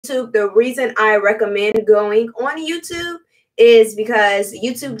YouTube. The reason I recommend going on YouTube is because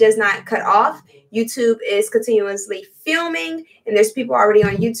YouTube does not cut off. YouTube is continuously filming, and there's people already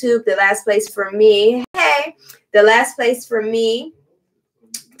on YouTube. The last place for me, the last place for me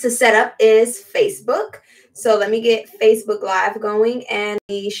to set up is Facebook. So let me get Facebook Live going, and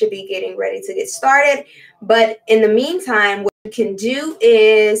we should be getting ready to get started. But in the meantime, what you can do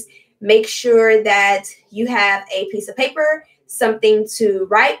is make sure that you have a piece of paper, something to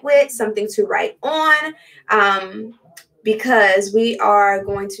write with, something to write on, because we are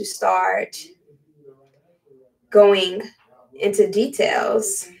going to start going into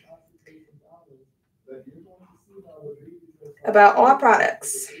details about all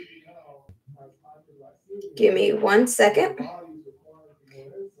products. Give me 1 second.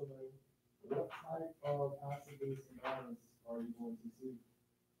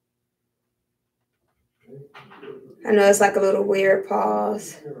 I know it's like a little weird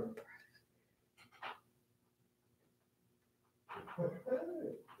pause.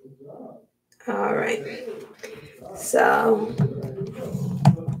 All right. So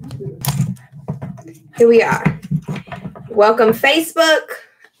here we are. Welcome, Facebook.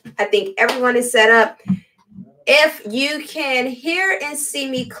 I think everyone is set up. If you can hear and see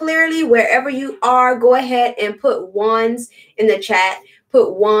me clearly wherever you are, go ahead and put ones in the chat.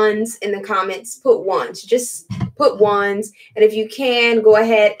 Put ones in the comments. Put ones. Just put ones. And if you can, go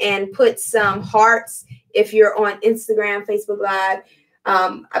ahead and put some hearts if you're on Instagram, Facebook Live.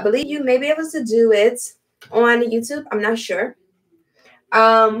 I believe you may be able to do it on YouTube. I'm not sure.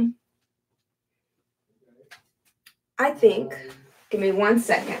 I think. Give me 1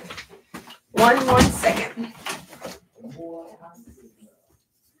 second. One second.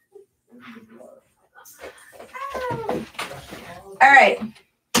 All right.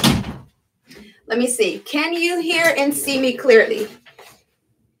 Let me see. Can you hear and see me clearly?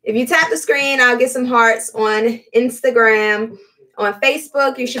 If you tap the screen, I'll get some hearts on Instagram. On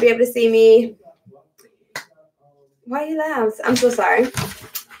Facebook, you should be able to see me. Why are you loud? I'm so sorry.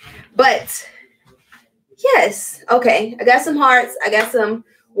 But yes. Okay. I got some hearts. I got some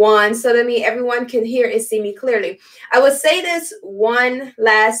ones. So that means everyone can hear and see me clearly. I will say this one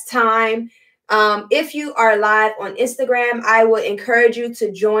last time. If you are live on Instagram, I would encourage you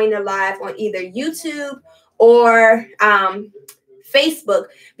to join the live on either YouTube or Facebook,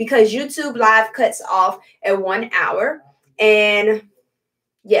 because YouTube live cuts off at 1 hour. And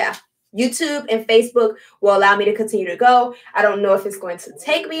yeah, YouTube and Facebook will allow me to continue to go. I don't know if it's going to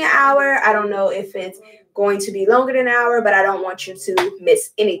take me an hour. I don't know if it's going to be longer than an hour, but I don't want you to miss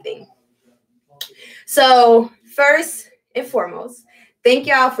anything. So first and foremost, thank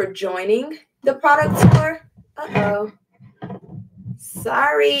y'all for joining the product tour. Uh-oh.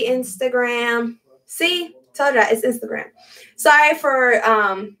 Sorry, Instagram. See, told you it's Instagram. Sorry for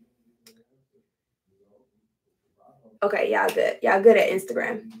okay, y'all good. Y'all good at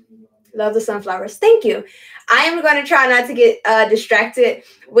Instagram. Love the sunflowers. Thank you. I am going to try not to get distracted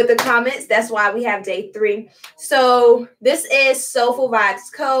with the comments. That's why we have day 3. So this is Soulful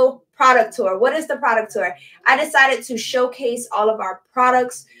Vibes Co. product tour. What is the product tour? I decided to showcase all of our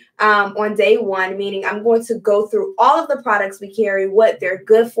products on day 1, meaning I'm going to go through all of the products we carry, what they're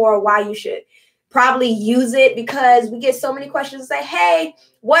good for, why you should probably use it, because we get so many questions say, hey,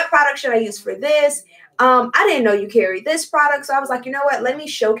 what product should I use for this? I didn't know you carried this product. So I was like, you know what? Let me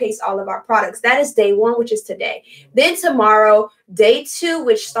showcase all of our products. That is day 1, which is today. Then tomorrow, day 2,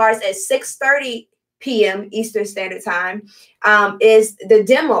 which starts at 6:30 p.m. Eastern Standard Time, is the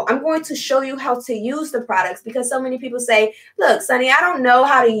demo. I'm going to show you how to use the products, because so many people say, look, Sunny, I don't know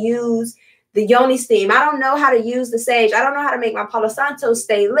how to use the Yoni steam. I don't know how to use the sage. I don't know how to make my Palo Santo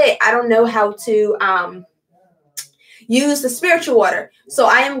stay lit. I don't know how to use the spiritual water. So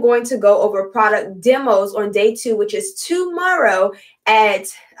I am going to go over product demos on day 2, which is tomorrow at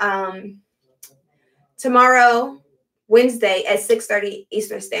Wednesday at 6:30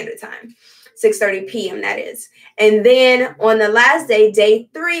 Eastern Standard Time. 6:30 p.m. that is. And then on the last day, day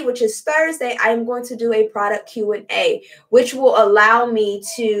 3, which is Thursday, I am going to do a product Q&A, which will allow me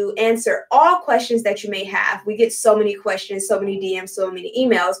to answer all questions that you may have. We get so many questions, so many DMs, so many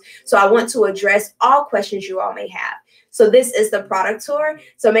emails. So I want to address all questions you all may have. So this is the product tour.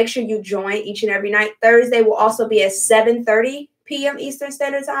 So make sure you join each and every night. Thursday will also be at 7:30 p.m. Eastern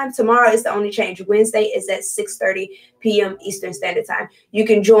Standard Time. Tomorrow is the only change. Wednesday is at 6:30 p.m. Eastern Standard Time. You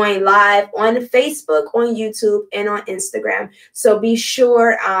can join live on Facebook, on YouTube, and on Instagram. So be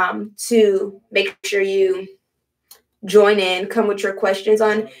sure to make sure you join in, come with your questions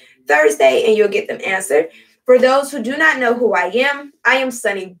on Thursday, and you'll get them answered. For those who do not know who I am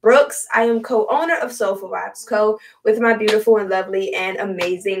Sunny Brooks. I am co-owner of Soulful Vibes Co. with my beautiful and lovely and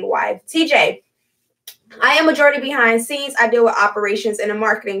amazing wife, TJ. I am majority behind scenes. I deal with operations and the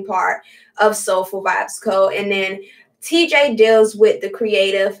marketing part of Soulful Vibes Co. And then TJ deals with the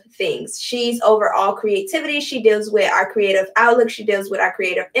creative things. She's over all creativity. She deals with our creative outlook. She deals with our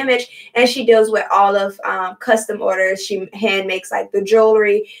creative image. And she deals with all of custom orders. She hand makes like the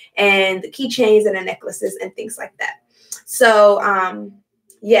jewelry and the keychains and the necklaces and things like that. So,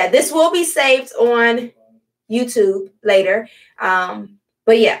 yeah, this will be saved on YouTube later.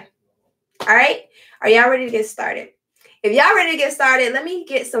 But yeah. All right. Are y'all ready to get started? If y'all ready to get started, let me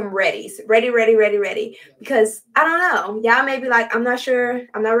get some readies. Ready. Because I don't know. Y'all may be like, I'm not sure.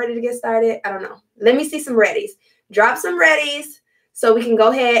 I'm not ready to get started. I don't know. Let me see some readies. Drop some readies so we can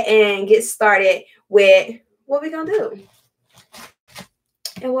go ahead and get started with what we're going to do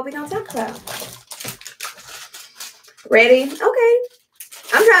and what we're going to talk about. Ready? Okay.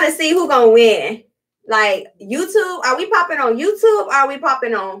 I'm trying to see who's going to win. Like YouTube, are we popping on YouTube? Or are we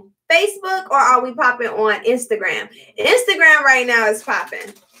popping on Facebook, or are we popping on Instagram? Instagram right now is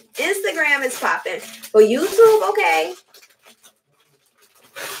popping. Instagram is popping. For YouTube, okay.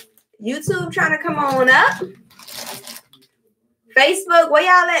 YouTube trying to come on up. Facebook, where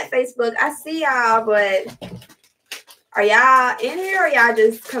y'all at, Facebook? I see y'all, but are y'all in here, or y'all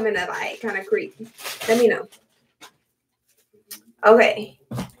just coming to like kind of creep? Let me know. Okay.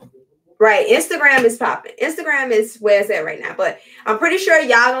 Right, Instagram is popping. Instagram is where it's at right now. But I'm pretty sure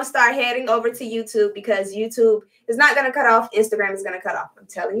y'all gonna start heading over to YouTube because YouTube is not gonna cut off. Instagram is gonna cut off. I'm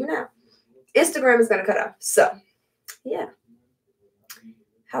telling you now. Instagram is gonna cut off. So, yeah.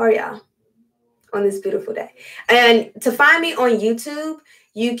 How are y'all on this beautiful day? And to find me on YouTube,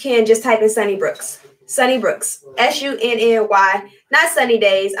 you can just type in Sunny Brooks. Sunny Brooks. SUNNY. Not Sunny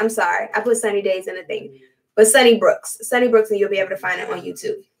Days. I'm sorry. I put Sunny Days in the thing. But Sunny Brooks. Sunny Brooks, and you'll be able to find it on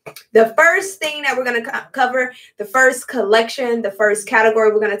YouTube. The first thing that we're going to cover, the first collection, the first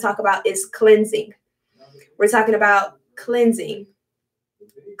category we're going to talk about is cleansing. We're talking about cleansing.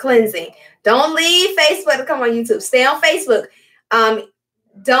 Cleansing. Don't leave Facebook to come on YouTube. Stay on Facebook.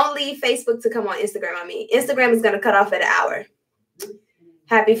 Don't leave Facebook to come on Instagram. I mean, Instagram is going to cut off at an hour.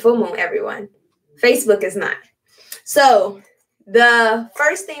 Happy full moon, everyone. Facebook is not. So the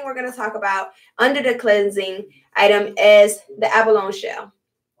first thing we're going to talk about under the cleansing item is the abalone shell.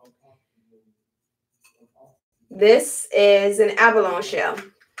 This is an abalone shell.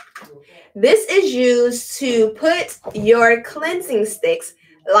 This is used to put your cleansing sticks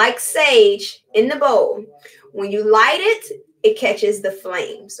like sage in the bowl. When you light it, it catches the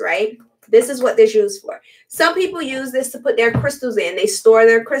flames, right? This is what this is used for. Some people use this to put their crystals in. They store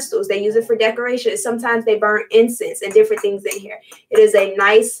their crystals. They use it for decoration. Sometimes they burn incense and different things in here. It is a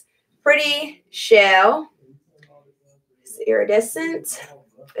nice, pretty shell. It's iridescent.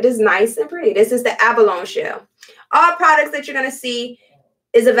 It is nice and pretty. This is the abalone shell. All products that you're going to see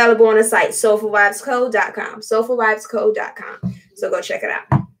is available on the site, soulfulvibesco.com. Soulfulvibesco.com. So go check it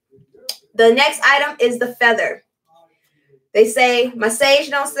out. The next item is the feather. They say my sage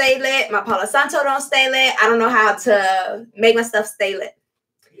don't stay lit. My Palo Santo don't stay lit. I don't know how to make my stuff stay lit.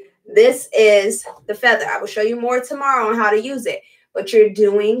 This is the feather. I will show you more tomorrow on how to use it. But you're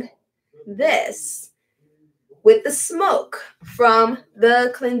doing this with the smoke from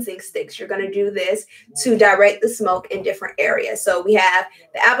the cleansing sticks. You're going to do this to direct the smoke in different areas. So we have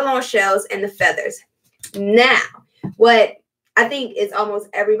the abalone shells and the feathers. Now, what I think is almost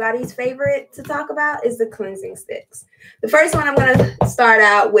everybody's favorite to talk about is the cleansing sticks. The first one I'm going to start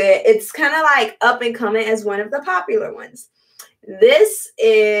out with, it's kind of like up and coming as one of the popular ones. This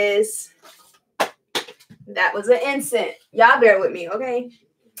is, that was an incense. Y'all bear with me, okay?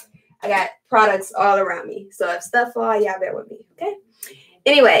 I got products all around me. So if stuff fall, y'all bear with me, okay?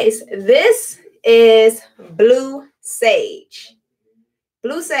 Anyways, this is blue sage.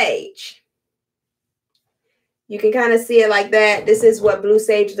 Blue sage. You can kind of see it like that. This is what blue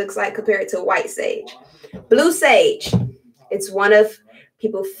sage looks like compared to white sage. Blue sage. It's one of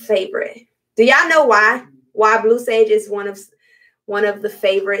people's favorite. Do y'all know why? Why blue sage is one of the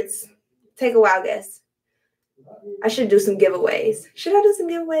favorites? Take a wild guess. I should do some giveaways. Should I do some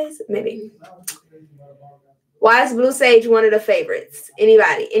giveaways? Maybe. Why is blue sage one of the favorites?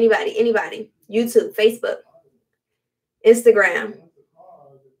 Anybody? YouTube, Facebook, Instagram.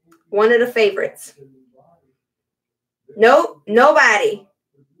 One of the favorites. Nope, nobody.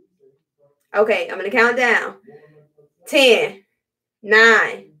 Okay, I'm going to count down. 10,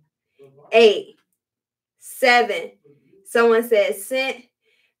 9, 8, 7. Someone says scent.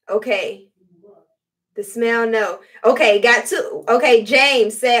 Okay. The smell, no. Okay, got 2. Okay,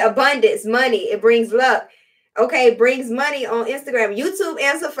 James said abundance, money. It brings luck. Okay, brings money on Instagram. YouTube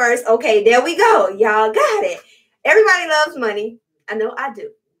answer first. Okay, there we go. Y'all got it. Everybody loves money. I know I do.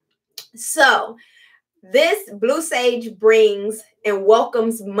 So this blue sage brings and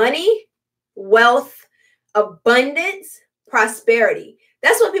welcomes money, wealth, abundance, prosperity.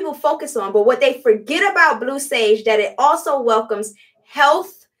 That's what people focus on. But what they forget about blue sage, that it also welcomes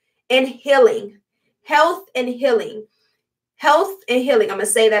health and healing. Health and healing. Health and healing. I'm going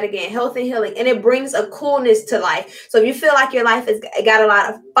to say that again. Health and healing. And it brings a coolness to life. So if you feel like your life has got a lot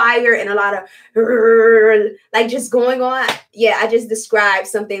of fire and a lot of like just going on. Yeah, I just described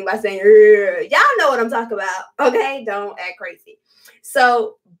something by saying, y'all know what I'm talking about. Okay, don't act crazy.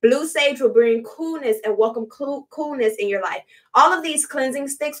 So blue sage will bring coolness and welcome coolness in your life. All of these cleansing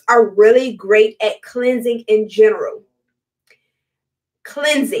sticks are really great at cleansing in general.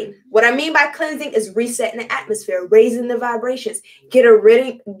 Cleansing. What I mean by cleansing is resetting the atmosphere, raising the vibrations, getting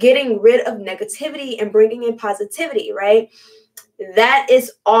rid of negativity and bringing in positivity, right? That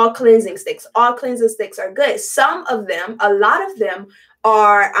is all cleansing sticks. All cleansing sticks are good. Some of them, a lot of them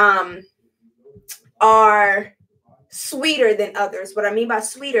are sweeter than others. What I mean by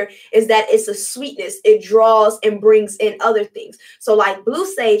sweeter is that it's a sweetness. It draws and brings in other things. So like blue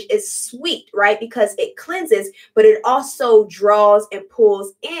sage is sweet, right? Because it cleanses, but it also draws and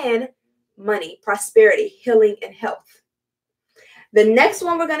pulls in money, prosperity, healing, and health. The next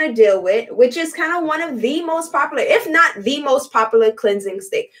one we're going to deal with, which is kind of one of the most popular, if not the most popular cleansing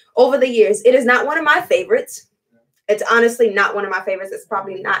stick over the years. It is not one of my favorites. It's honestly not one of my favorites. It's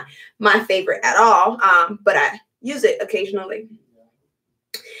probably not my favorite at all. But I use it occasionally,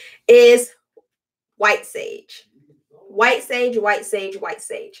 is white sage. White sage, white sage, white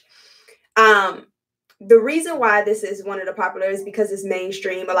sage. The reason why this is one of the popular is because it's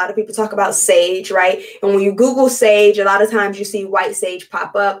mainstream. A lot of people talk about sage, right? And when you Google sage, a lot of times you see white sage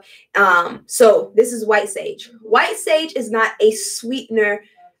pop up. So this is white sage. White sage is not a sweetener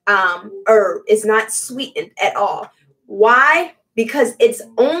herb. It's not sweetened at all. Why? Because it's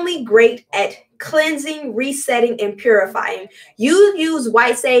only great at cleansing, resetting, and purifying. You use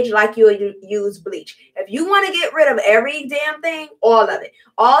white sage like you use bleach. If you want to get rid of every damn thing, all of it,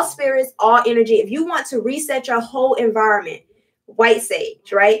 all spirits, all energy, if you want to reset your whole environment, white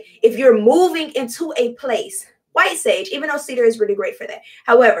sage, right? If you're moving into a place, white sage, even though cedar is really great for that.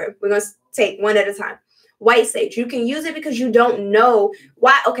 However, we're going to take one at a time. White sage, you can use it because you don't know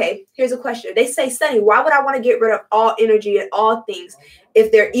why. Okay, here's a question. They say, Sunny, why would I want to get rid of all energy and all things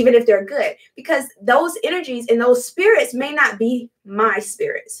even if they're good? Because those energies and those spirits may not be my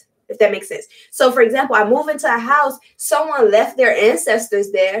spirits, if that makes sense. So for example, I move into a house, someone left their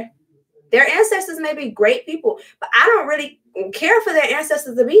ancestors there. Their ancestors may be great people, but I don't really care for their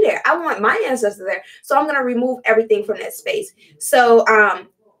ancestors to be there. I want my ancestors there. So I'm going to remove everything from that space. So,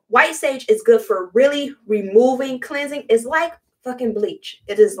 white sage is good for really removing, cleansing. It's like fucking bleach.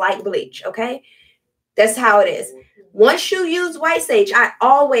 It is like bleach, okay? That's how it is. Once you use white sage, I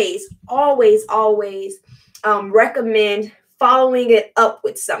always recommend following it up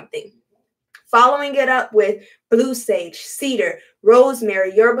with something. Following it up with blue sage, cedar,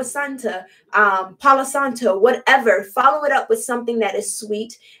 rosemary, yerba santa, palo santo, whatever. Follow it up with something that is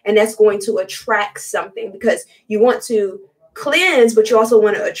sweet and that's going to attract something, because you want to cleanse, but you also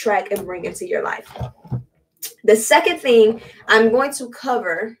want to attract and bring into your life. The second thing I'm going to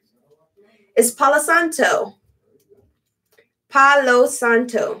cover is Palo Santo. Palo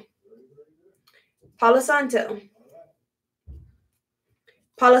Santo. Palo Santo.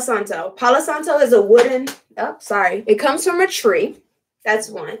 Palo Santo. Palo Santo is a wooden, it comes from a tree. That's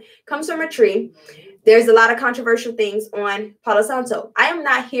one. Comes from a tree. There's a lot of controversial things on Palo Santo. I am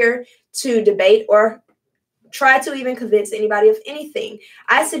not here to debate or try to even convince anybody of anything.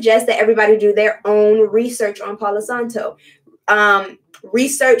 I suggest that everybody do their own research on Palo Santo.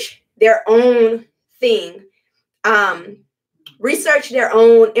 Research their own thing. Research their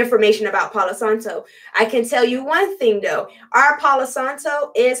own information about Palo Santo. I can tell you one thing though. Our Palo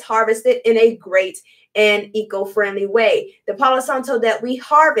Santo is harvested in a great and eco-friendly way. The Palo Santo that we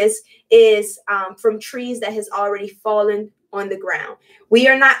harvest is from trees that has already fallen on the ground. We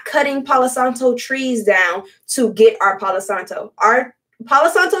are not cutting Palo Santo trees down to get our Palo Santo. Our Palo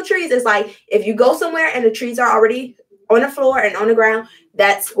Santo trees is like, if you go somewhere and the trees are already on the floor and on the ground,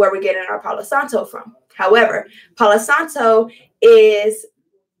 that's where we're getting our Palo Santo from. However, Palo Santo is,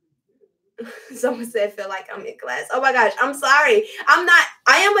 someone said, feel like I'm in class. Oh my gosh, I'm sorry. I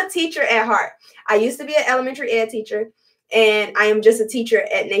am a teacher at heart. I used to be an elementary ed teacher, and I am just a teacher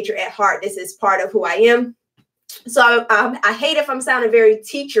at nature at heart. This is part of who I am. So I hate if I'm sounding very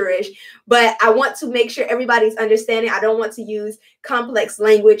teacherish, but I want to make sure everybody's understanding. I don't want to use complex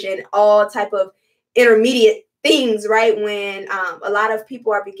language and all type of intermediate things, right? When a lot of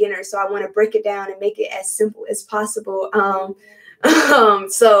people are beginners. So I want to break it down and make it as simple as possible.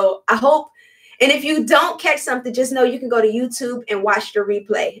 So I hope, and if you don't catch something, just know you can go to YouTube and watch the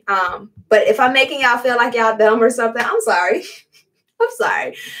replay. But if I'm making y'all feel like y'all dumb or something, I'm sorry. I'm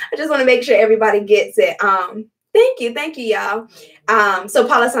sorry. I just want to make sure everybody gets it. Thank you, y'all. So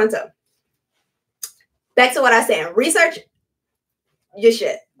Palo Santo. Back to what I said. Research your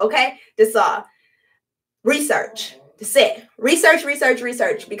shit. Okay? This research. That's it.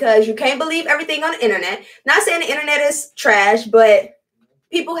 Research. Because you can't believe everything on the internet. Not saying the internet is trash, but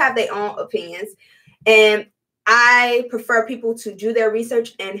people have their own opinions. And I prefer people to do their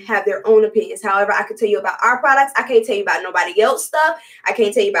research and have their own opinions. However, I can tell you about our products. I can't tell you about nobody else stuff. I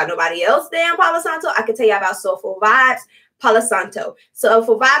can't tell you about nobody else damn Palo Santo. I can tell you about Soulful Vibes Palo Santo.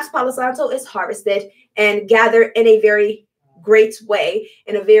 Soulful Vibes Palo Santo is harvested and gathered in a very great way,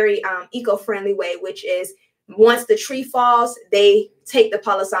 in a very eco-friendly way, which is once the tree falls, they take the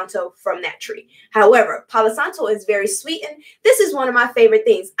Palo Santo from that tree. However, Palo Santo is very sweetened. This is one of my favorite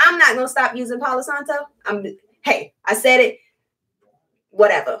things. I'm not going to stop using Palo Santo. Hey, I said it.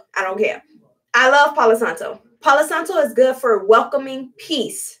 Whatever. I don't care. I love Palo Santo. Palo Santo is good for welcoming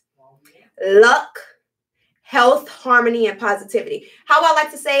peace, luck, health, harmony, and positivity. How I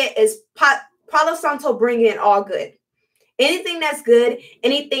like to say it is Palo Santo bring in all good. Anything that's good,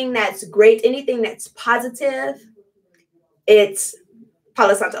 anything that's great, anything that's positive, it's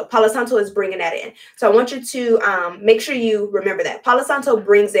Palo Santo. Palo Santo is bringing that in. So I want you to make sure you remember that. Palo Santo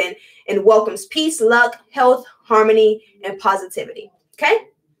brings in and welcomes peace, luck, health, harmony, and positivity. Okay?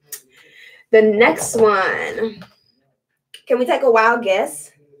 The next one. Can we take a wild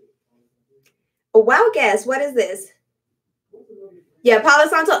guess? A wild guess. What is this? Yeah, Palo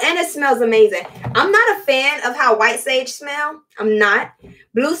Santo, and it smells amazing. I'm not a fan of how white sage smell. I'm not.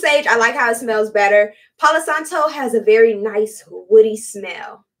 Blue sage, I like how it smells better. Palo Santo has a very nice woody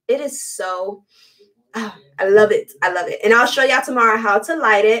smell. It is so, I love it. I love it. And I'll show y'all tomorrow how to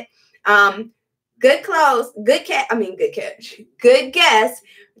light it. Good clothes, good catch. Good guess.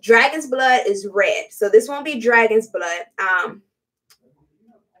 Dragon's blood is red. So this won't be dragon's blood.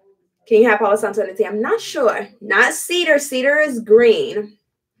 Can you have Palo Santo in the tea? I'm not sure. Not cedar. Cedar is green.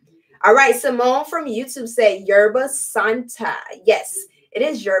 All right. Simone from YouTube said Yerba Santa. Yes, it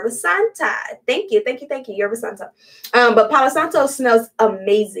is Yerba Santa. Thank you. Yerba Santa. But Palo Santo smells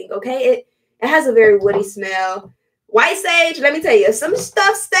amazing. Okay. It has a very woody smell. White sage, let me tell you, if some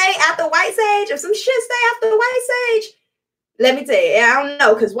stuff stay after white sage, if some shit stay after the white sage, let me tell you, I don't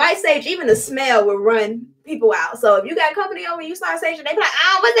know, because white sage, even the smell will run people out. So if you got company over, you start saging, they be like,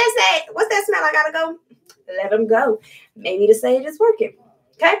 oh, what's that sage? What's that smell? I gotta go. Let them go. Maybe the sage is working.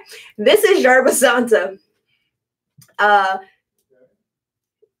 Okay. This is Yerba Santa.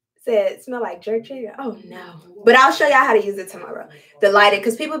 Said smell like jerk chicken. Oh no. But I'll show y'all how to use it tomorrow. To light it,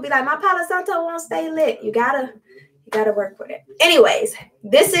 because people be like, my Palo Santo won't stay lit. You gotta work with it. Anyways,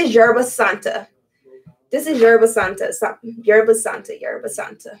 this is Yerba Santa. This is Yerba Santa. Yerba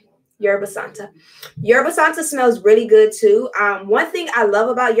Santa. Yerba Santa smells really good too. One thing I love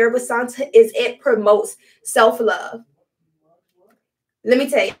about Yerba Santa is it promotes self-love. Let me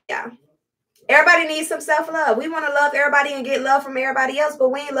tell y'all. Everybody needs some self-love. We want to love everybody and get love from everybody else, but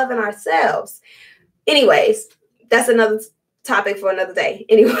we ain't loving ourselves. Anyways, that's another topic for another day.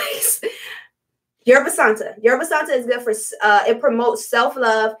 Anyways, Yerba Santa. Yerba Santa is good for, it promotes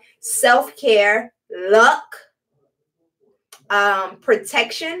self-love, self-care, luck,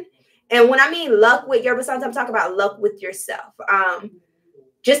 protection. And when I mean luck with Yerba Santa, I'm talking about luck with yourself.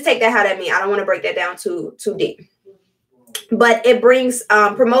 Just take that how that means. I don't want to break that down too deep. But it brings,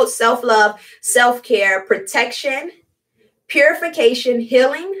 promotes self-love, self-care, protection, purification,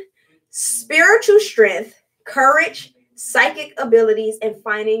 healing, spiritual strength, courage, psychic abilities, and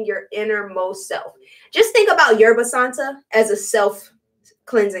finding your innermost self. Just think about Yerba Santa as a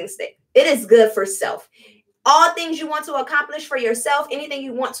self-cleansing stick. It is good for self. All things you want to accomplish for yourself, anything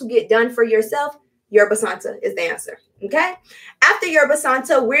you want to get done for yourself, Yerba Santa is the answer. Okay? After Yerba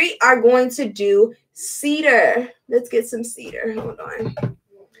Santa, we are going to do cedar. Let's get some cedar. Hold on.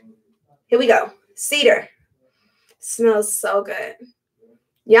 Here we go. Cedar. Smells so good.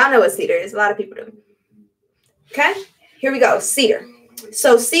 Y'all know what cedar is. A lot of people do. Okay? Here we go. Cedar.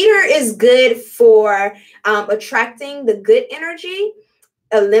 So cedar is good for attracting the good energy,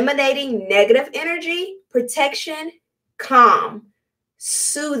 eliminating negative energy, protection, calm,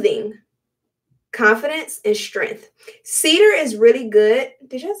 soothing, confidence, and strength. Cedar is really good.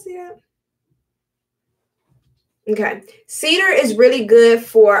 Did y'all see that? Okay. Cedar is really good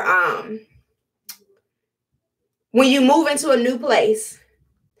for when you move into a new place,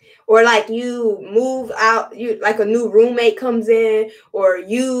 or like you move out, you like a new roommate comes in, or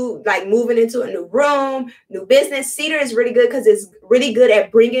you like moving into a new room, new business. Cedar is really good because it's really good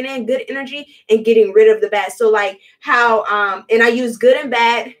at bringing in good energy and getting rid of the bad. So like how and I use good and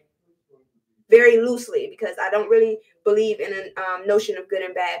bad very loosely because I don't really believe in a notion of good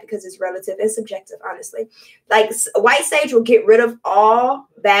and bad because it's relative and subjective, honestly. Like white sage will get rid of all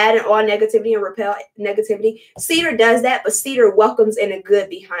bad and all negativity and repel negativity. Cedar does that, but cedar welcomes in a good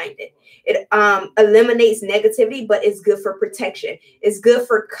behind it. It eliminates negativity, but it's good for protection. It's good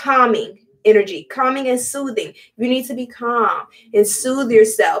for calming energy, calming and soothing. You need to be calm and soothe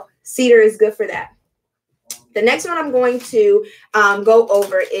yourself. Cedar is good for that. The next one I'm going to go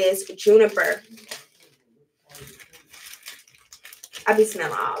over is juniper. I'll be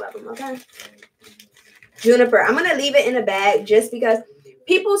smelling all of them, okay? Juniper. I'm going to leave it in a bag just because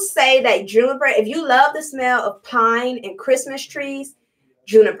people say that juniper, if you love the smell of pine and Christmas trees,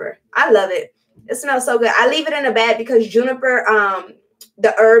 juniper. I love it. It smells so good. I leave it in a bag because juniper,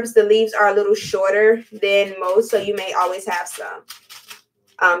 the herbs, the leaves are a little shorter than most, so you may always have some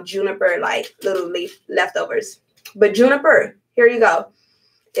juniper, like little leaf leftovers. But juniper, here you go.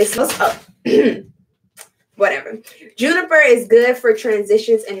 It smells whatever. Juniper is good for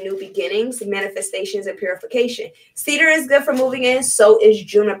transitions and new beginnings, manifestations, and purification. Cedar is good for moving in, so is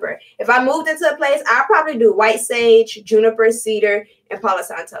juniper. If I moved into a place, I'll probably do white sage, juniper, cedar, and Palo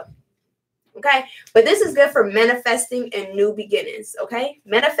Santo. Okay, but this is good for manifesting and new beginnings. Okay,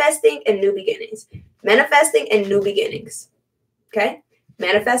 manifesting and new beginnings, manifesting and new beginnings. Okay,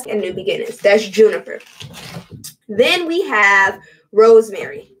 manifesting and new beginnings. That's juniper. Then we have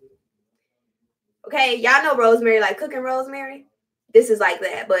rosemary. Okay, y'all know rosemary, like cooking rosemary. This is like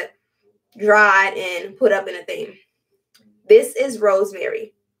that, but dried and put up in a thing. This is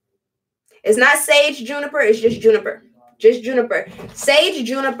rosemary. It's not sage juniper, it's just juniper. Just juniper. Sage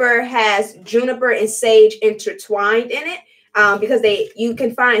juniper has juniper and sage intertwined in it because you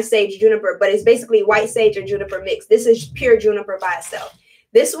can find sage juniper, but it's basically white sage and juniper mixed. This is pure juniper by itself.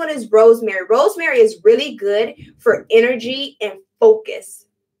 This one is rosemary. Rosemary is really good for energy and focus,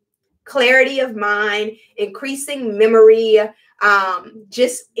 clarity of mind, increasing memory,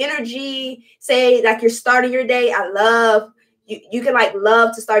 just energy. Say like you're starting your day. I love you can like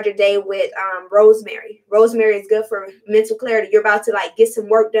love to start your day with rosemary. Rosemary is good for mental clarity. You're about to like get some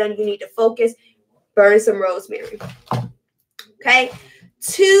work done. You need to focus. Burn some rosemary. Okay.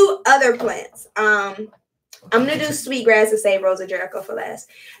 2 other plants. I'm gonna do sweetgrass and save Rose of Jericho for last.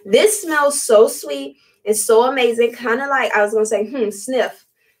 This smells so sweet. It's so amazing. Kind of like I was gonna say, sniff.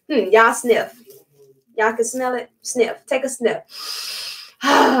 Y'all sniff. Y'all can smell it. Sniff. Take a sniff.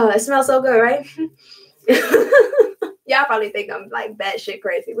 It smells so good, right? Y'all probably think I'm like batshit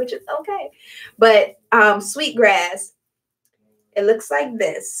crazy, which is okay. But sweetgrass, it looks like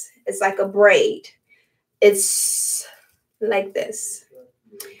this. It's like a braid. It's like this.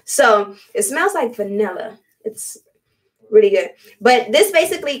 So it smells like vanilla. It's really good. But this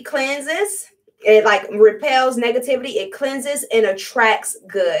basically cleanses. It like repels negativity. It cleanses and attracts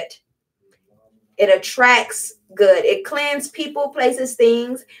good. It attracts good. It cleanses people, places,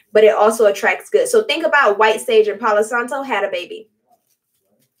 things, but it also attracts good. So think about white sage and Palo Santo had a baby.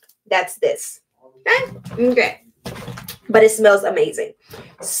 That's this. Okay. But it smells amazing.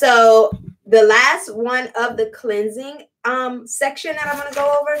 So the last one of the cleansing section that I'm going to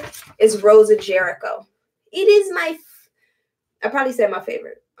go over is Rose of Jericho. It is I probably said my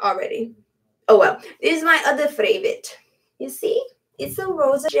favorite already. Oh, well, this is my other favorite. You see, it's a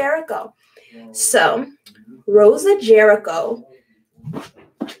Rose of Jericho. So, Rose of Jericho.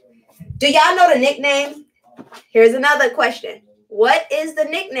 Do y'all know the nickname? Here's another question. What is the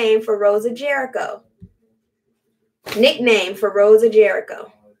nickname for Rose of Jericho? Nickname for Rose of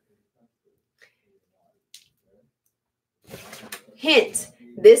Jericho. Hint,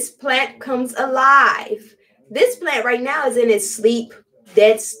 this plant comes alive. This plant right now is in its sleep,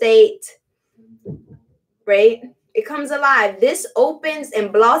 dead state. Right? It comes alive. This opens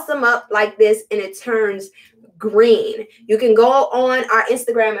and blossom up like this, and it turns green. You can go on our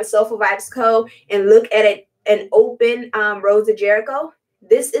Instagram at Soulful Vibes Co. and look at it, an open Rose of Jericho.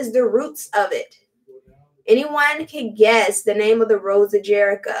 This is the roots of it. Anyone can guess the name of the Rose of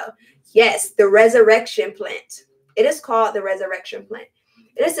Jericho? Yes, the resurrection plant. It is called the resurrection plant.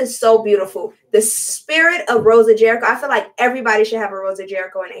 This is so beautiful. The spirit of Rose of Jericho. I feel like everybody should have a Rose of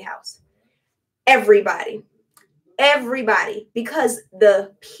Jericho in their house. Everybody, because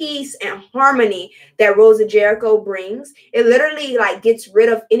the peace and harmony that Rose of Jericho brings, it literally like gets rid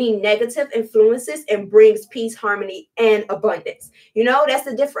of any negative influences and brings peace, harmony, and abundance. You know, that's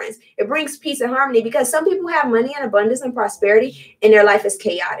the difference. It brings peace and harmony because some people have money and abundance and prosperity and their life is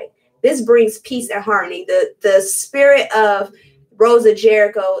chaotic. This brings peace and harmony. The spirit of Rose of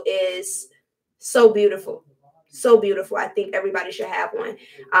Jericho is so beautiful. So beautiful. I think everybody should have one.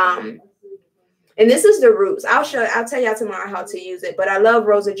 And this is the roots. I'll tell y'all tomorrow how to use it. But I love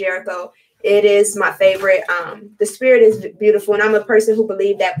Rose of Jericho. It is my favorite. The spirit is beautiful. And I'm a person who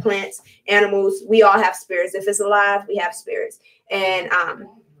believes that plants, animals, we all have spirits. If it's alive, we have spirits. And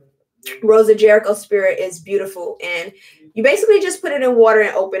Rose of Jericho spirit is beautiful. And you basically just put it in water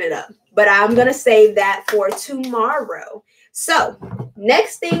and open it up. But I'm going to save that for tomorrow. So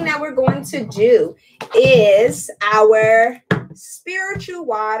next thing that we're going to do is our spiritual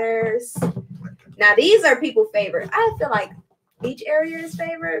waters. Now, these are people's favorite. I feel like each area is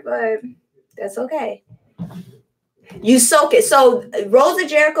favorite, but that's okay. You soak it. So Rose of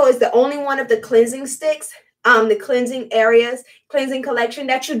Jericho is the only one of the cleansing sticks, the cleansing areas, cleansing collection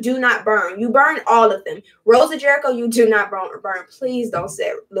that you do not burn. You burn all of them. Rose of Jericho, you do not burn. Please don't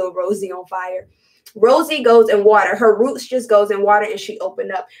set little Rosie on fire. Rosie goes in water. Her roots just goes in water and she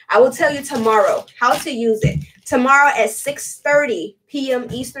opened up. I will tell you tomorrow how to use it. Tomorrow at 6:30 p.m.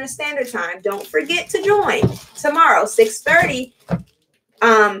 Eastern Standard Time. Don't forget to join. Tomorrow, 6:30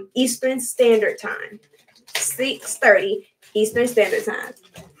 Eastern Standard Time. 6:30 Eastern Standard Time.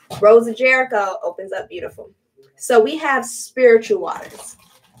 Rose of Jericho opens up beautiful. So we have spiritual waters.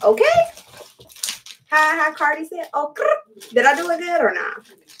 Okay? Hi, Cardi said. Oh, did I do it good or not?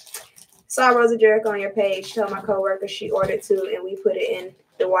 Saw Rose of Jericho on your page. Tell my coworker she ordered too, and we put it in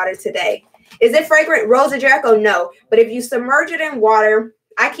the water today. Is it fragrant? Rose of Jericho? No. But if you submerge it in water,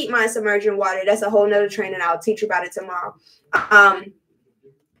 I keep mine submerged in water. That's a whole nother training. I'll teach you about it tomorrow.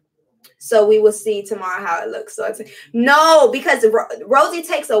 So we will see tomorrow how it looks. So it's no, because Rosie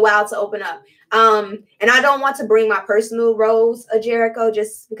takes a while to open up. And I don't want to bring my personal Rose of Jericho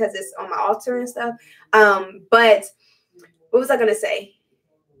just because it's on my altar and stuff. But what was I gonna say?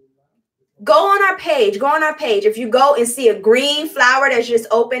 Go on our page. Go on our page. If you go and see a green flower that's just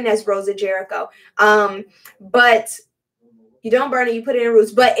open, that's Rose of Jericho. But you don't burn it. You put it in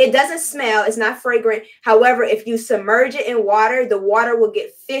roots. But it doesn't smell. It's not fragrant. However, if you submerge it in water, the water will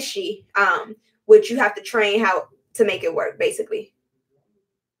get fishy, which you have to train how to make it work, basically.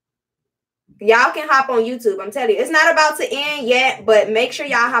 Y'all can hop on YouTube. I'm telling you, it's not about to end yet, but make sure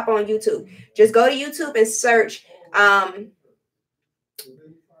y'all hop on YouTube. Just go to YouTube and search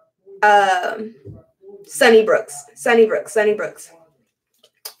Sunny Brooks.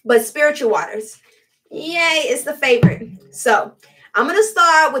 But spiritual waters, yay, it's the favorite. So I'm gonna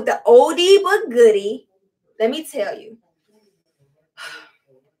start with the oldie but goodie. Let me tell you,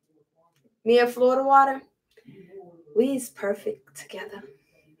 me and Florida water, we is perfect together.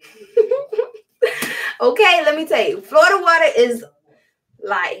 Okay, let me tell you, Florida water is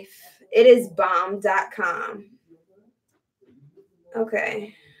life. It is bomb.com.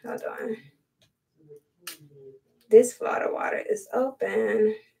 Okay, hold on. This Florida water is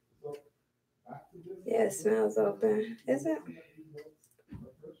open. Yeah, it smells open. Is it?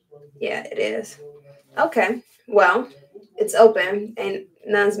 Yeah, it is. Okay, well, it's open and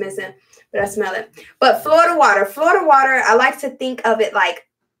none's missing, but I smell it. But Florida water, I like to think of it like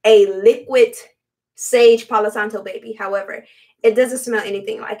a liquid sage Palo Santo baby. However, it doesn't smell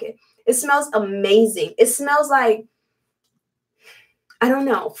anything like it. It smells amazing. It smells like, I don't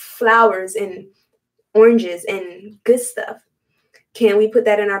know, flowers and oranges and good stuff. Can we put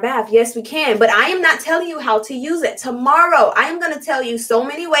that in our bath? Yes, we can. But I am not telling you how to use it. Tomorrow, I am going to tell you so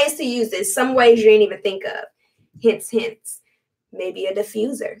many ways to use this. Some ways you didn't even think of. Hints. Maybe a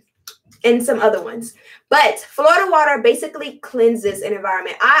diffuser. And some other ones. But Florida water basically cleanses an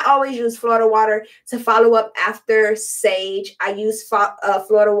environment. I always use Florida water to follow up after sage. I use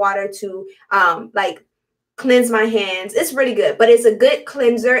Florida water to like cleanse my hands. It's really good. But it's a good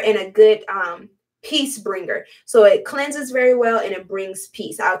cleanser and a good peace bringer. So it cleanses very well and it brings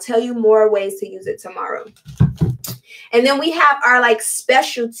peace. I'll tell you more ways to use it tomorrow. And then we have our like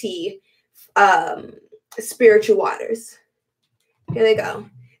specialty spiritual waters. Here they go.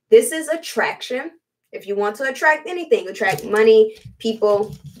 This is attraction. If you want to attract anything, attract money,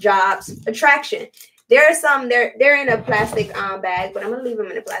 people, jobs, attraction. There are some, they're in a plastic bag, but I'm gonna leave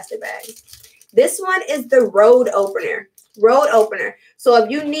them in a plastic bag. This one is the road opener. So if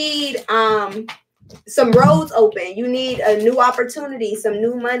you need some roads open, you need a new opportunity, some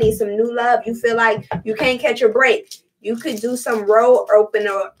new money, some new love, you feel like you can't catch a break, you could do some road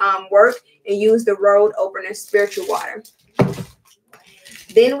opener work and use the road opener spiritual water.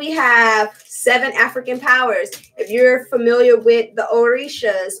 Then we have 7 African powers. If you're familiar with the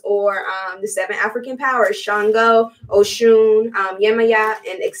Orishas or the 7 African powers, Shango, Oshun, Yemaya,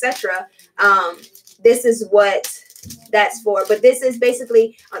 and etc., this is what that's for. But this is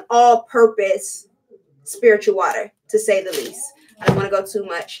basically an all-purpose spiritual water, to say the least. I don't want to go too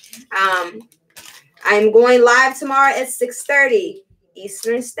much. I'm going live tomorrow at 6:30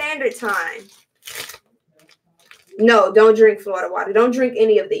 Eastern Standard Time. No, don't drink Florida water. Don't drink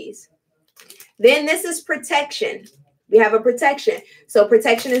any of these. Then this is protection. We have a protection. So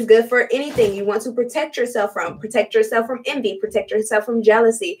protection is good for anything you want to protect yourself from. Protect yourself from envy. Protect yourself from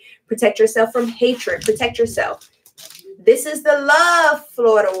jealousy. Protect yourself from hatred. Protect yourself. This is the love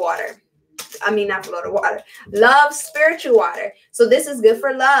Florida water. I mean, not Florida water. Love spiritual water. So this is good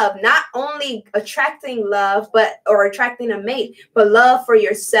for love. Not only attracting love, or attracting a mate, but love for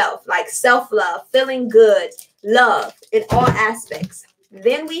yourself. Like self-love, feeling good, love in all aspects.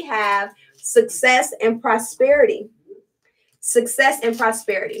 Then we have success and prosperity. Success and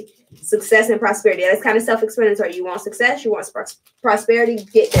prosperity. Success and prosperity. That's kind of self-explanatory. You want success, you want prosperity,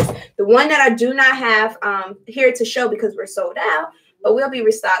 get this. The one that I do not have here to show because we're sold out, but we'll be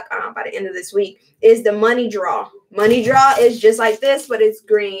restocked by the end of this week, is the money draw. Money draw is just like this, but it's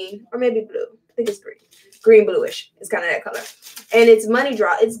green or maybe blue. I think it's green. Green bluish. It's kind of that color. And it's money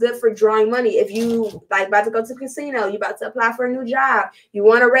draw. It's good for drawing money. If you like about to go to the casino, you about to apply for a new job, you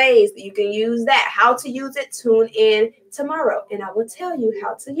want a raise, you can use that. How to use it, tune in tomorrow, and I will tell you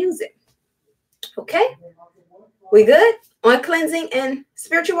how to use it. Okay? We good on cleansing and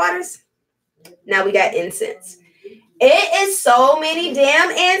spiritual waters? Now we got incense. It is so many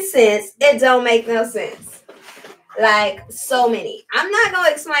damn incense. It don't make no sense. Like, so many. I'm not going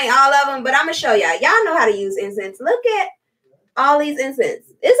to explain all of them, but I'm going to show y'all. Y'all know how to use incense. Look at all these incense.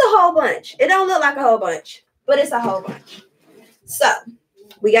 It's a whole bunch. It don't look like a whole bunch, but it's a whole bunch. So,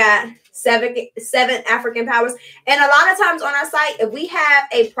 we got seven African powers. And a lot of times on our site, if we have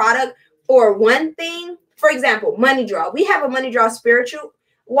a product for one thing, for example, money draw. We have a money draw spiritual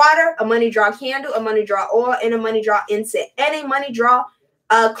water, a money draw candle, a money draw oil, and a money draw incense, and a money draw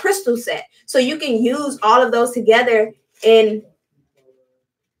crystal set. So you can use all of those together in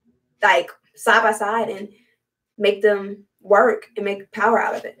like side by side and make them work and make power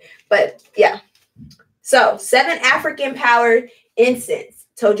out of it. But yeah. So 7 African powered incense.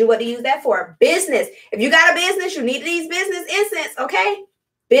 Told you what to use that for. Business. If you got a business, you need these business incense, okay?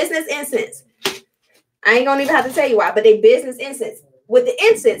 Business incense. I ain't gonna even have to tell you why, but they business incense. With the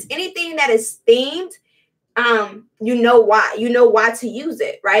incense, anything that is themed, you know why. You know why to use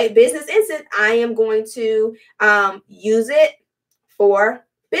it, right? Business incense, I am going to use it for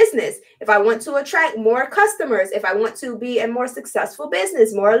business. If I want to attract more customers, if I want to be a more successful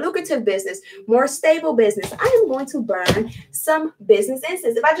business, more lucrative business, more stable business, I am going to burn some business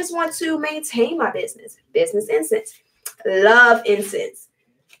incense. If I just want to maintain my business, business incense. Love incense.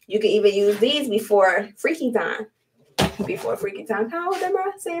 You can even use these before freaky time. Before freaky time. How old am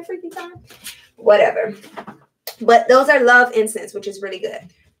I saying freaky time? Whatever. But those are love incense, which is really good.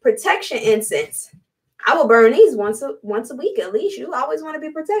 Protection incense. I will burn these once a week at least. You always want to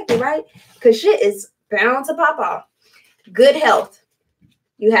be protected, right? Because shit is bound to pop off. Good health.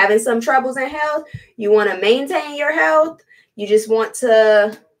 You having some troubles in health. You want to maintain your health. You just want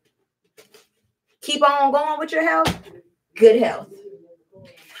to keep on going with your health. Good health.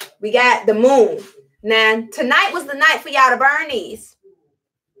 We got the moon. Now, tonight was the night for y'all to burn these.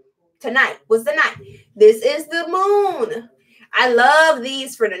 Tonight was the night. This is the moon. I love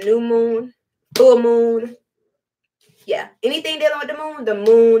these for the new moon, full moon. Yeah, anything dealing with the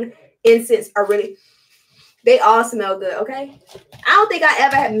moon incense are really, they all smell good, okay? I don't think I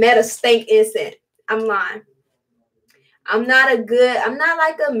ever have met a stank incense. I'm lying. I'm not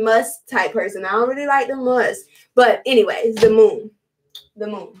like a musk type person. I don't really like the musk. But anyways, the moon. The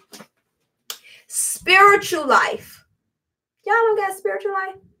moon. Spiritual life. Y'all don't got spiritual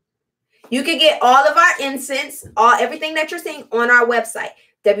life? You can get all of our incense, everything that you're seeing on our website,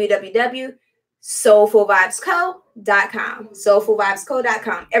 www.soulfulvibesco.com.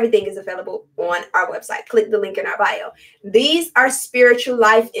 Soulfulvibesco.com. Everything is available on our website. Click the link in our bio. These are spiritual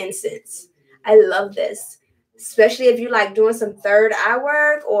life incense. I love this, especially if you like doing some third eye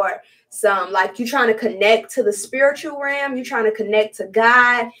work or some like you trying to connect to the spiritual realm. You're trying to connect to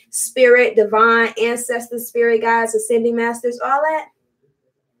God, spirit, divine, ancestors, spirit guides, ascending masters, all that.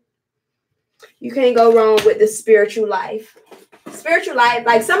 You can't go wrong with the spiritual life. Spiritual life,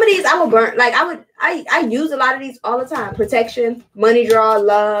 like some of these I will burn. Like I use a lot of these all the time. Protection, money draw,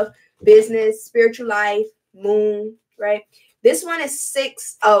 love, business, spiritual life, moon, right? This one is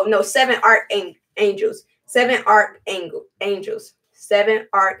 7 archangels. 7 archangels. 7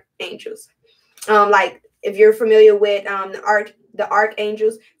 archangels. Like if you're familiar with the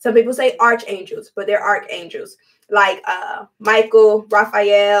archangels, some people say archangels, but they're archangels. Like Michael,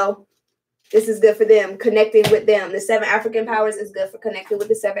 Raphael, This is good for them, connecting with them. The 7 African powers is good for connecting with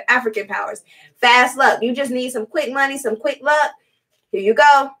the 7 African powers. Fast luck. You just need some quick money, some quick luck. Here you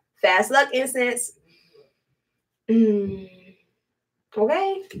go. Fast luck incense. Okay.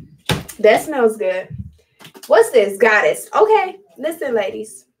 That smells good. What's this? Goddess. Okay. Listen,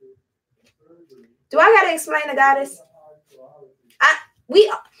 ladies. Do I got to explain the goddess?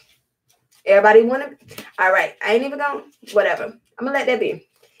 Everybody want to? All right. I ain't even going to. Whatever. I'm going to let that be.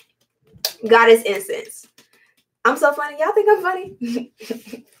 Goddess incense. I'm so funny. Y'all think I'm funny?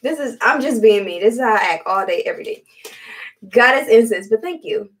 I'm just being me. This is how I act all day, every day. Goddess incense, but thank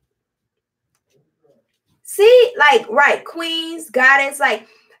you. See, like, right, queens, goddess, like,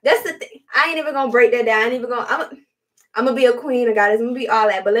 that's the thing. I ain't even gonna break that down. I'm gonna be a queen, a goddess, I'm gonna be all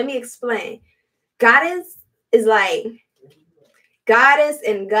that, but let me explain. Goddess is like, goddess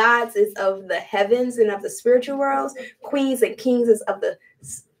and gods is of the heavens and of the spiritual worlds. Queens and kings is of the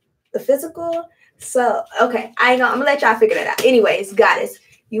physical. So, okay, I'm gonna let y'all figure that out. Anyways, goddess,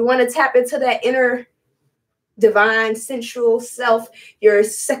 you want to tap into that inner divine, sensual self, your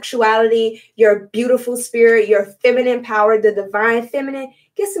sexuality, your beautiful spirit, your feminine power, the divine feminine.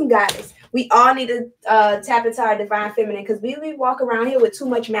 Get some goddess. We all need to tap into our divine feminine, because we walk around here with too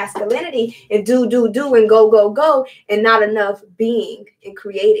much masculinity and do and go and not enough being and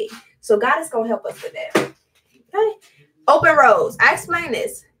creating. So God is gonna help us with that. Okay. Open roads. I explained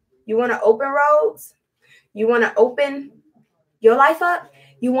this. You want to open roads? You want to open your life up?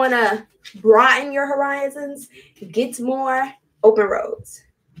 You want to broaden your horizons? Get more? Open roads.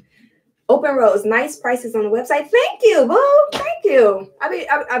 Open roads. Nice prices on the website. Thank you, boo. Thank you.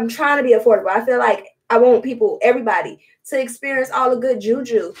 I'm trying to be affordable. I feel like I want people, everybody, to experience all the good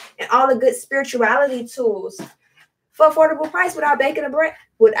juju and all the good spirituality tools for affordable price without breaking the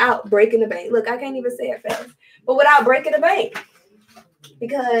bank. Look, I can't even say it fast, but without breaking the bank.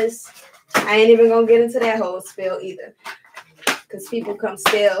 Because I ain't even gonna get into that whole spill either. Because people come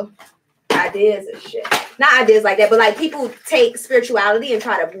steal ideas and shit. Not ideas like that, but like people take spirituality and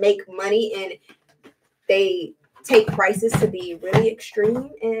try to make money, and they take prices to be really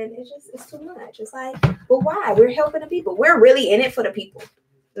extreme, and it's too much. It's like, well, why? We're helping the people. We're really in it for the people.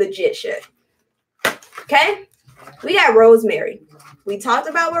 Legit shit. Okay? We got rosemary. We talked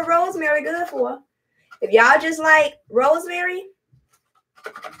about what rosemary good for. If y'all just like rosemary,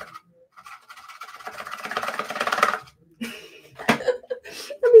 let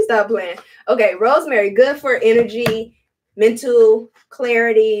me stop playing. Okay, rosemary, good for energy, mental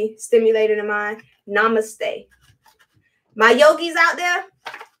clarity, stimulating the mind. Namaste. My yogis out there,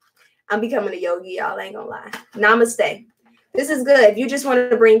 I'm becoming a yogi, y'all ain't gonna lie. Namaste. This is good. If you just want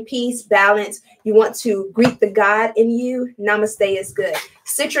to bring peace, balance, you want to greet the God in you, namaste is good.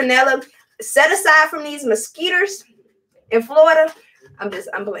 Citronella, set aside from these mosquitoes in Florida. I'm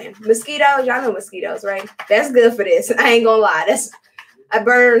playing. Mosquitoes, y'all know mosquitoes, right? That's good for this. I ain't gonna lie. I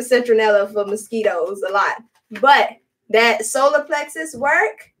burn citronella for mosquitoes a lot. But that solar plexus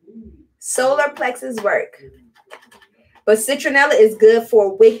work. But citronella is good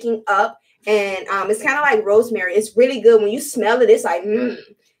for waking up. And it's kind of like rosemary. It's really good. When you smell it, it's like,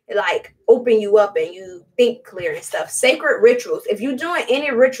 it like open you up and you think clear and stuff. Sacred rituals. If you're doing any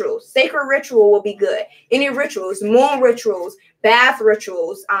rituals, sacred ritual will be good. Any rituals, moon rituals, bath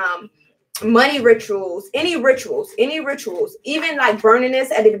rituals, money rituals, any rituals, even like burning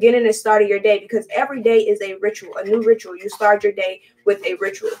this at the beginning and start of your day, because every day is a ritual, a new ritual. You start your day with a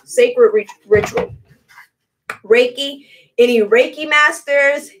ritual, sacred ritual. Reiki, any Reiki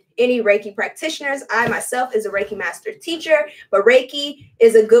masters, any Reiki practitioners. I myself is a Reiki master teacher, but Reiki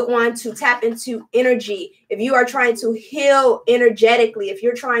is a good one to tap into energy. If you are trying to heal energetically, if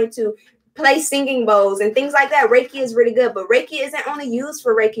you're trying to play singing bowls and things like that, Reiki is really good. But Reiki isn't only used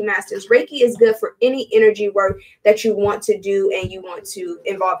for Reiki masters. Reiki is good for any energy work that you want to do and you want to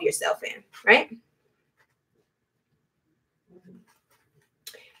involve yourself in, right?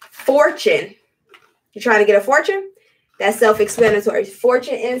 Fortune. You're trying to get a fortune? That's self-explanatory.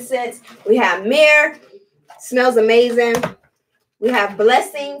 Fortune incense. We have myrrh. Smells amazing. We have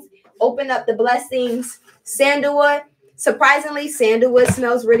blessings. Open up the blessings. Sandalwood. Surprisingly, sandalwood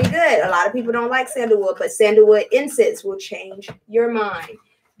smells really good. A lot of people don't like sandalwood, but sandalwood incense will change your mind.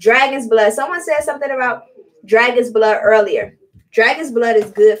 Dragon's blood. Someone said something about dragon's blood earlier. Dragon's blood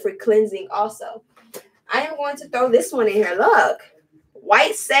is good for cleansing also. I am going to throw this one in here. Look.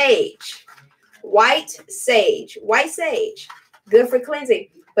 White sage. White sage. Good for cleansing,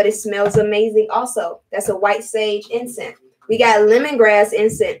 but it smells amazing also. That's a white sage incense. We got lemongrass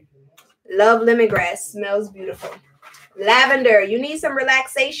incense. Love lemongrass. Smells beautiful. Lavender. You need some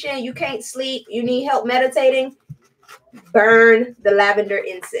relaxation. You can't sleep. You need help meditating. burn the lavender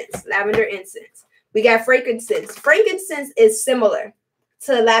incense. Lavender incense. We got frankincense. Frankincense is similar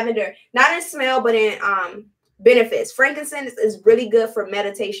to lavender, not in smell, but in benefits. Frankincense is really good for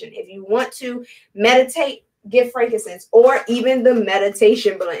meditation. If you want to meditate, get frankincense, or even the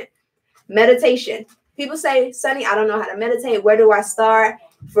meditation blend. Meditation. People say, Sunny, I don't know how to meditate. Where do I start?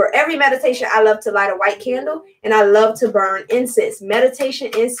 For every meditation, I love to light a white candle, and I love to burn incense. Meditation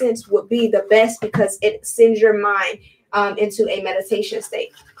incense would be the best because it sends your mind into a meditation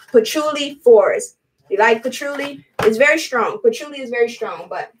state. Patchouli forest. You like patchouli? It's very strong. Patchouli is very strong,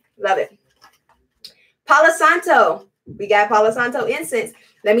 but love it. Palo Santo. We got Palo Santo incense.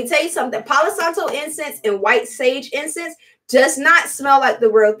 Let me tell you something. Palo Santo incense and white sage incense does not smell like the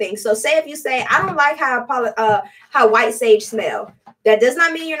real thing. So say if you say, I don't like how white sage smell. That does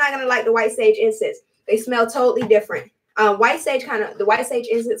not mean you're not going to like the white sage incense. They smell totally different. The white sage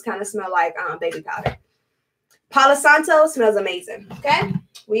incense kind of smell like baby powder. Palo Santo smells amazing. Okay.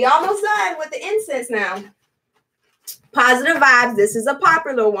 We almost done with the incense now. Positive vibes. This is a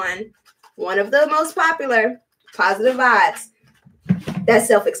popular one. One of the most popular. Positive vibes. That's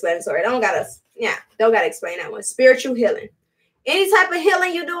self-explanatory. Don't gotta explain that one. Spiritual healing. Any type of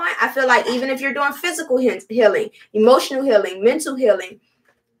healing you're doing, I feel like even if you're doing physical healing, emotional healing, mental healing,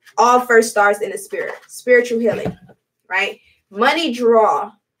 all first starts in the spirit. Spiritual healing, right? Money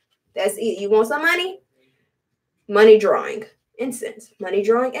draw. That's it. You want some money? Money drawing incense. Money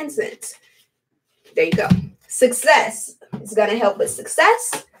drawing incense. There you go. Success. It's going to help with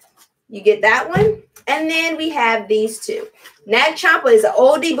success. You get that one. And then we have these two. Nag Champa is an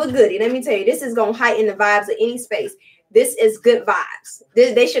oldie but goodie. Let me tell you, this is going to heighten the vibes of any space. This is good vibes.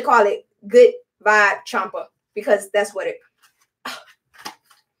 They should call it good vibe Champa because that's what it.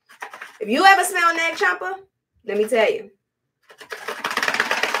 If you ever smell Nag Champa, let me tell you.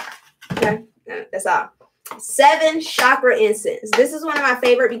 Okay, that's all. 7 chakra incense. This is one of my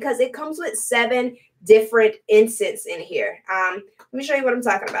favorite because it comes with 7 different incense in here. Let me show you what I'm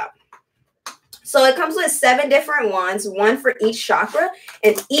talking about. So it comes with 7 different ones, one for each chakra,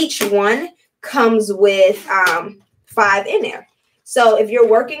 and each one comes with 5 in there. So if you're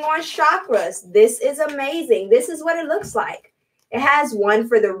working on chakras, this is amazing. This is what it looks like. It has one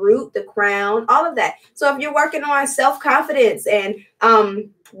for the root, the crown, all of that. So if you're working on self-confidence and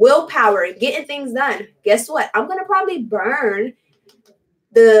willpower and getting things done, guess what? I'm going to probably burn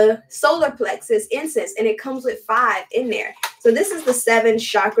the solar plexus incense, and it comes with 5 in there. So this is the 7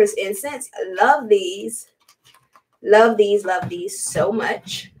 chakras incense. I love these. Love these so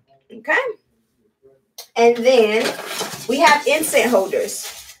much. Okay. And then we have incense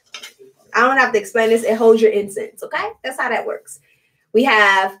holders. I don't have to explain this. It holds your incense. Okay. That's how that works. We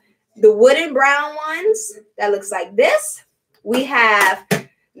have the wooden brown ones that looks like this. We have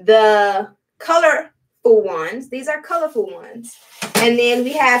the colorful ones. These are colorful ones. And then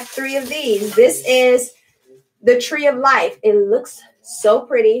we have 3 of these. This is the tree of life. It looks so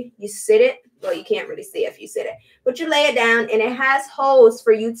pretty. You sit it. Well, you can't really see it if you sit it. But you lay it down, and it has holes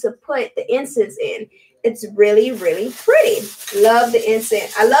for you to put the incense in. It's really, really pretty. Love the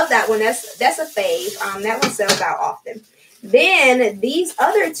incense. I love that one. That's a fave. That one sells out often. Then these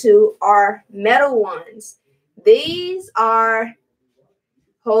other 2 are metal ones. These are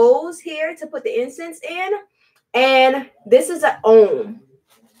holes here to put the incense in. And this is an ohm.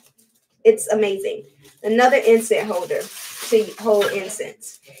 It's amazing. Another incense holder to hold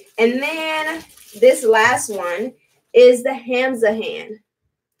incense. And then this last one is the Hamza hand.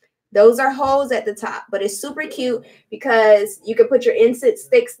 Those are holes at the top, but it's super cute because you can put your incense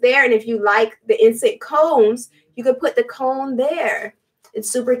sticks there. And if you like the incense cones, you could put the cone there. It's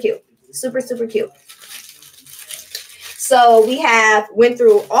super cute. Super, super cute. So we went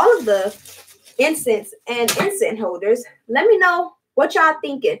through all of the incense and incense holders. Let me know what y'all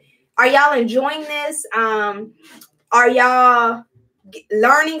thinking. Are y'all enjoying this? Are y'all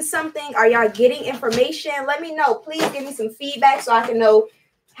learning something? Are y'all getting information? Let me know. Please give me some feedback so I can know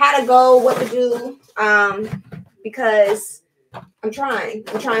how to go, what to do. Because I'm trying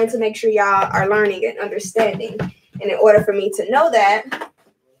to make sure y'all are learning and understanding. And in order for me to know that,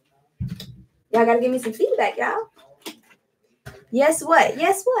 y'all got to give me some feedback, y'all. Yes, what?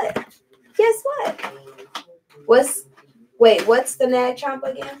 Yes, what? Guess what? What's the Nag Champa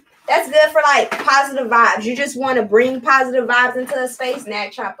again? That's good for like positive vibes. You just want to bring positive vibes into a space.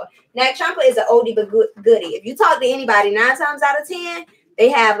 Nag Champa. Nag Champa is an oldie but goodie. If you talk to anybody 9 times out of 10, they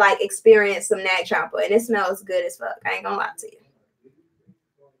have like experienced some Nag Champa, and it smells good as fuck. I ain't gonna lie to you.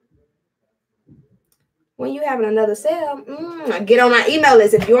 When you having another sale, get on our email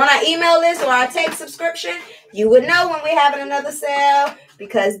list. If you're on our email list or our text subscription, you would know when we're having another sale.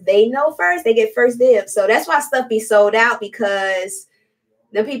 because they know first. They get first dibs. So that's why stuff be sold out, because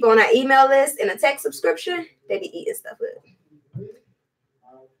the people on our email list and a text subscription, they be eating stuff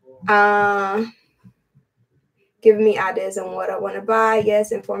up. Giving me ideas on what I want to buy.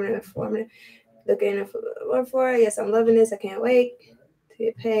 Yes, informative. Looking for it. Yes, I'm loving this. I can't wait to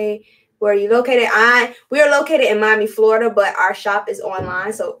get paid. Where are you located? We are located in Miami, Florida, but our shop is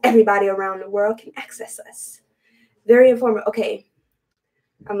online, so everybody around the world can access us. Very informative. Okay.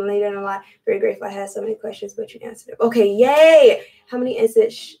 I'm learning a lot. Very grateful. I had so many questions, but you answered it. Okay, yay. How many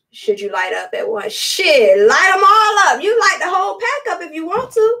incidents should you light up at once? Shit, light them all up. You light the whole pack up if you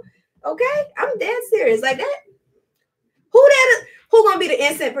want to. Okay? I'm dead serious. Like that. Who gonna be the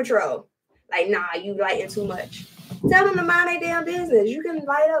instant patrol? Like, nah, you lighting too much. Tell them to mind their damn business. You can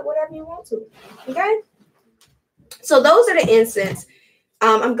light up whatever you want to. Okay? So those are the incense.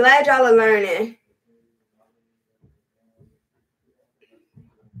 I'm glad y'all are learning.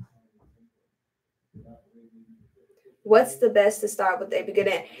 What's the best to start with the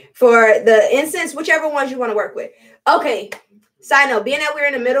beginning? For the incense, whichever ones you want to work with. Okay. Side note, being that we're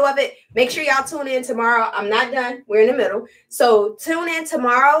in the middle of it, make sure y'all tune in tomorrow. I'm not done. We're in the middle. So tune in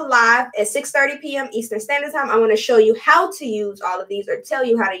tomorrow live at 6:30 p.m. Eastern Standard Time. I want to show you how to use all of these, or tell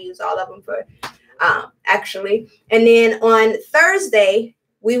you how to use all of them for actually. And then on Thursday,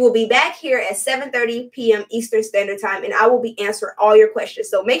 we will be back here at 7:30 p.m. Eastern Standard Time, and I will be answering all your questions.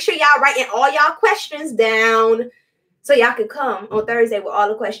 So make sure y'all writing all y'all questions down so y'all can come on Thursday with all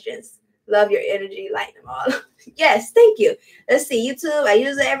the questions. Love your energy, light them all. Yes, thank you. Let's see, YouTube. I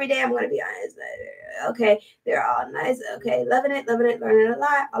use it every day. I'm going to be honest. Okay, they're all nice. Okay, loving it, learning a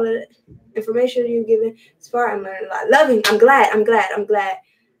lot. All of the information you're giving, as far I'm learning a lot. Loving, I'm glad.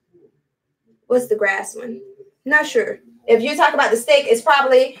 What's the grass one? Not sure. If you talk about the steak, it's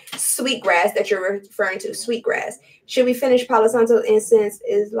probably sweet grass that you're referring to. Sweet grass. Should we finish Palo Santo? Incense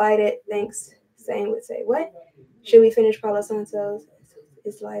is lighted. Thanks. Same would say. What? Should we finish Palo Santo?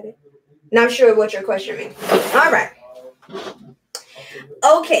 Is lighted. Not sure what your question means. All right.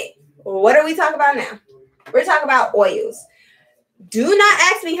 Okay. What are we talking about now? We're talking about oils. Do not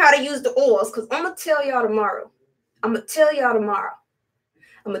ask me how to use the oils, because I'm going to tell y'all tomorrow.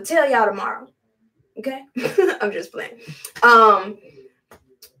 Okay? I'm just playing. And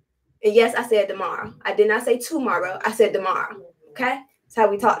yes, I said tomorrow. I did not say tomorrow. I said tomorrow. Okay? That's how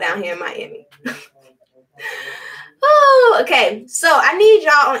we talk down here in Miami. Oh, okay. So I need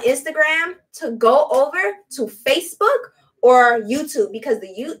y'all on Instagram to go over to Facebook or YouTube, because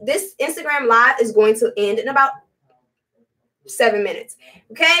this Instagram live is going to end in about 7 minutes.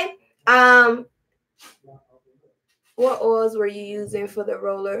 Okay. What oils were you using for the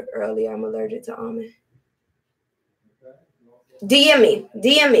roller earlier? I'm allergic to almond. DM me.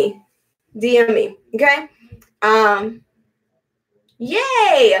 Okay.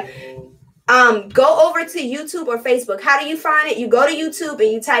 Yay. Go over to YouTube or Facebook. How do you find it? You go to YouTube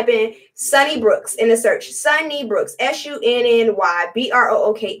and you type in Sunny Brooks in the search. Sunny Brooks, SUNNY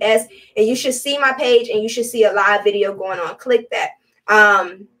BROOKS, and you should see my page and you should see a live video going on. Click that.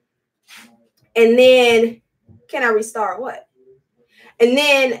 And then, can I restart what? And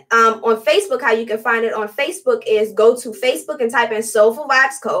then on Facebook, how you can find it on Facebook is go to Facebook and type in Soulful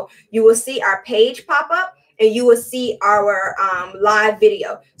Vibes Co. You will see our page pop up. And you will see our live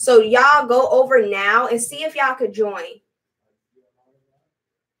video. So y'all go over now and see if y'all could join.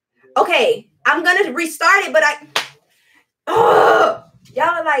 Okay, I'm gonna restart it, but y'all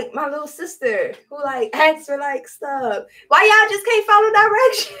are like my little sister who like asks for like stuff. Why y'all just can't follow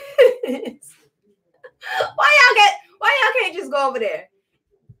directions? Why y'all can't just go over there?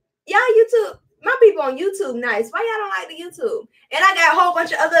 Y'all YouTube. My people on YouTube, nice. Why y'all don't like the YouTube? And I got a whole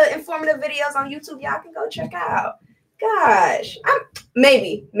bunch of other informative videos on YouTube y'all can go check out. Gosh,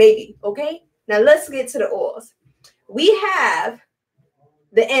 maybe. Okay, now let's get to the oils. We have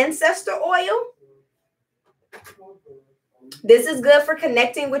the ancestor oil. This is good for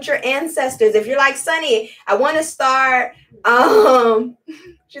connecting with your ancestors. If you're like Sunny, I want to start.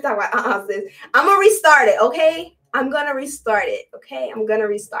 She's talking about sis. I'm gonna restart it. Okay, I'm gonna restart it.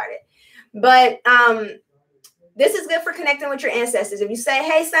 But this is good for connecting with your ancestors. If you say,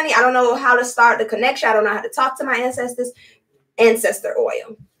 hey, Sunny, I don't know how to start the connection. I don't know how to talk to my ancestors. Ancestor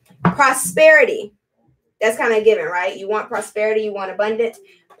oil. Prosperity. That's kind of given, right? You want prosperity. You want abundance.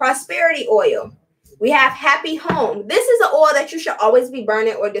 Prosperity oil. We have happy home. This is an oil that you should always be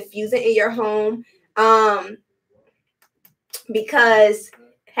burning or diffusing in your home. Because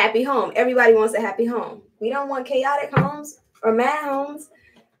happy home. Everybody wants a happy home. We don't want chaotic homes or mad homes.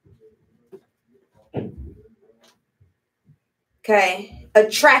 Okay.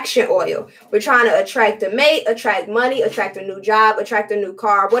 attraction oil. We're trying to attract a mate, attract money, attract a new job, attract a new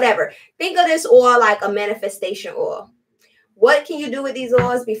car, whatever. Think of this oil like a manifestation oil. What can you do with these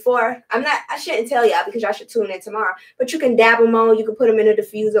oils before? I shouldn't tell y'all because y'all should tune in tomorrow. But you can dab them on. You can put them in a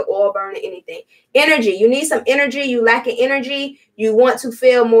diffuser, oil burner, anything. Energy. You need some energy. You lacking energy. You want to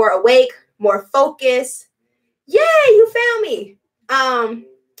feel more awake, more focused. Yay, you found me.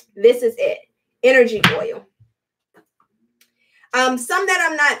 This is it. Energy oil. Some that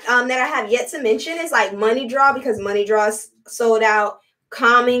I'm not that I have yet to mention is like Money Draw, because Money Draw is sold out.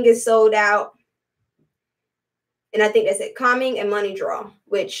 Calming is sold out. And I think that's it. Calming and Money Draw,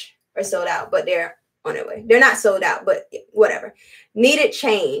 which are sold out, but they're on their way. They're not sold out, but whatever. Needed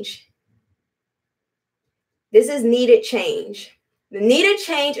Change. This is Needed Change. The Needed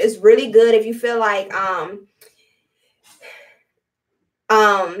Change is really good if you feel like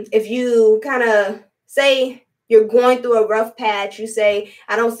if you kind of say you're going through a rough patch, you say,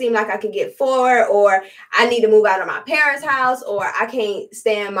 I don't seem like I can get forward, or I need to move out of my parents' house, or I can't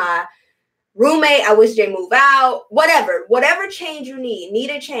stand my roommate, I wish they move out, whatever change you need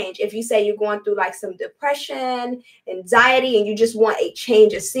a change. If you say you're going through like some depression, anxiety, and you just want a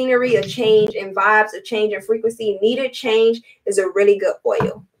change of scenery, a change in vibes, a change in frequency, Needed Change is a really good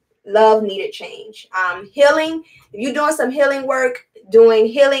oil. Love Needed Change. Healing, if you're doing some healing work, doing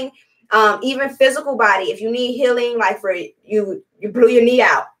healing, even physical body, if you need healing, like for you blew your knee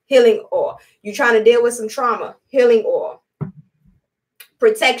out, healing oil. You're trying to deal with some trauma, healing oil.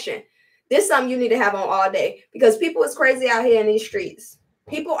 Protection. This is something you need to have on all day, because people is crazy out here in these streets.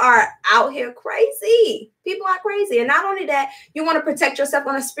 People are out here crazy. People are crazy. And not only that, you want to protect yourself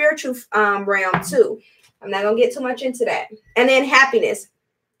on a spiritual realm too. I'm not going to get too much into that. And then happiness.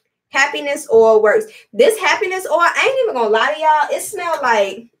 Happiness oil works. This happiness oil, I ain't even going to lie to y'all. It smells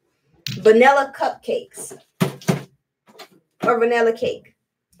like vanilla cupcakes or vanilla cake.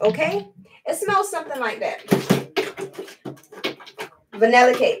 Okay? It smells something like that.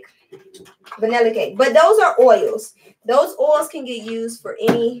 Vanilla cake. Vanilla cake. But those are oils. Those oils can get used for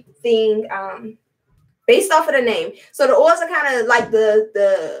anything based off of the name. So the oils are kind of like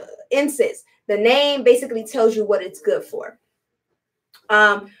the incense. The name basically tells you what it's good for.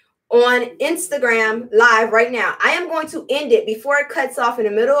 On Instagram live right now, I am going to end it before it cuts off in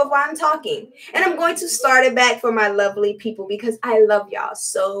the middle of while I'm talking. And I'm going to start it back for my lovely people, because I love y'all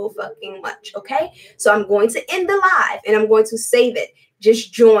so fucking much. Okay? So I'm going to end the live and I'm going to save it.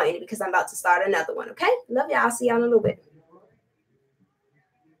 Just join, because I'm about to start another one. Okay? Love y'all. I'll see y'all in a little bit.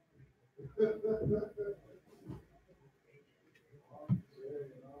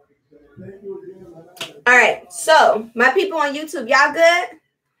 All right. So my people on YouTube, y'all good?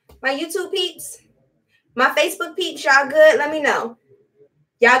 My YouTube peeps, my Facebook peeps, y'all good? Let me know.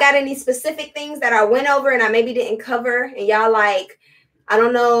 Y'all got any specific things that I went over and I maybe didn't cover, and y'all like, I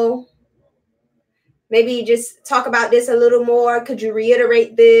don't know, maybe just talk about this a little more. Could you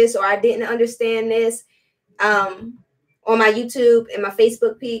reiterate this? Or I didn't understand this on my YouTube and my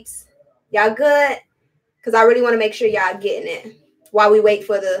Facebook peeps. Y'all good? Because I really want to make sure y'all getting it while we wait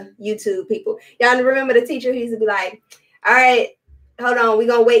for the YouTube people. Y'all remember the teacher who used to be like, all right, hold on, we're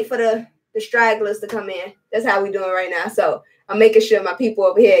going to wait for the stragglers to come in. That's how we doing right now. So I'm making sure my people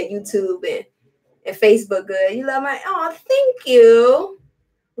over here at YouTube and Facebook good. You love my, oh, thank you.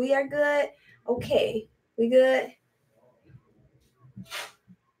 We are good. Okay. We good.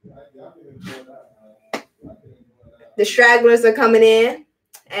 The stragglers are coming in,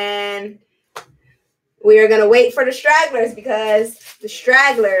 and we are going to wait for the stragglers, because the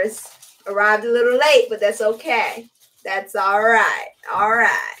stragglers arrived a little late, but that's okay. That's all right. All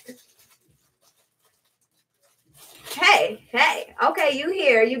right. Hey. Okay, you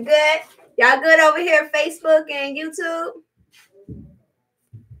here. You good? Y'all good over here, Facebook and YouTube?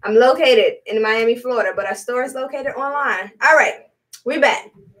 I'm located in Miami, Florida, but our store is located online. All right. We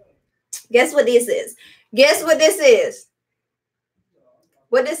back. Guess what this is? Guess what this is?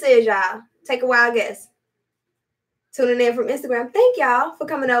 What this is, y'all? Take a wild guess. Tuning in from Instagram. Thank y'all for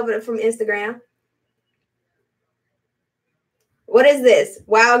coming over from Instagram. What is this?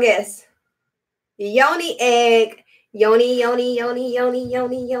 Wild guess. Yoni egg. Yoni.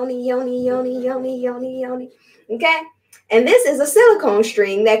 Okay? And this is a silicone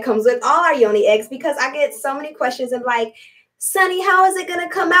string that comes with all our yoni eggs, because I get so many questions of like, Sunny, how is it going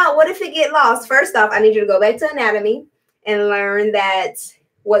to come out? What if it get lost? First off, I need you to go back to anatomy and learn that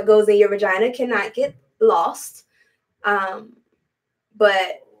what goes in your vagina cannot get lost. But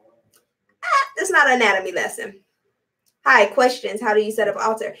it's not an anatomy lesson. Hi, questions. How do you set up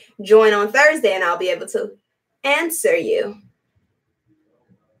altar? Join on Thursday and I'll be able to answer you.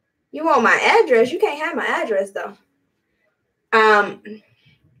 You want my address? You can't have my address though. The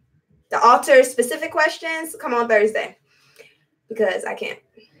altar specific questions come on Thursday because I can't.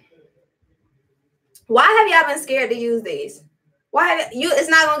 Why have y'all been scared to use these? Why you? It's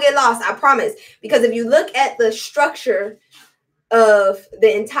not gonna get lost, I promise. Because if you look at the structure of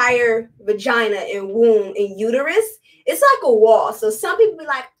the entire vagina and womb and uterus, it's like a wall. So some people be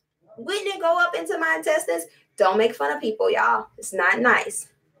like, wouldn't it go up into my intestines? Don't make fun of people, y'all. It's not nice.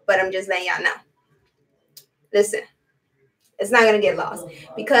 But I'm just letting y'all know. Listen, it's not gonna get lost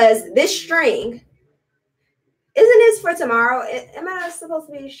because this string. Isn't this for tomorrow? Am I not supposed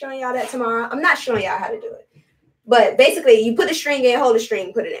to be showing y'all that tomorrow? I'm not showing y'all how to do it. But basically, you put the string in, hold the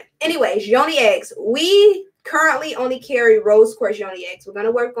string, put it in. Anyways, yoni eggs. We currently only carry rose quartz yoni eggs. We're going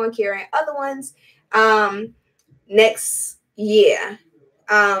to work on carrying other ones next year.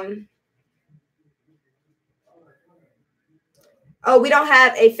 Oh, we don't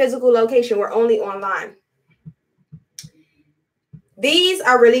have a physical location. We're only online. These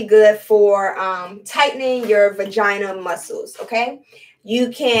are really good for tightening your vagina muscles, okay?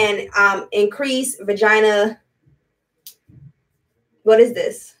 You can increase vagina, what is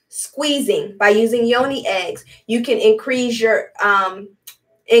this? Squeezing by using yoni eggs. You can increase your,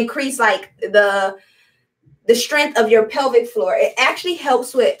 like the strength of your pelvic floor. It actually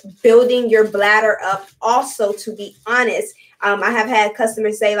helps with building your bladder up. Also, to be honest, I have had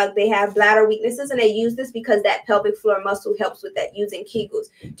customers say like they have bladder weaknesses and they use this because that pelvic floor muscle helps with that using Kegels.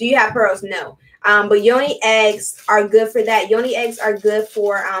 Do you have pearls? No. But yoni eggs are good for that. Yoni eggs are good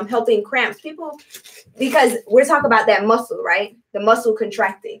for helping cramps. People, because we're talking about that muscle, right? The muscle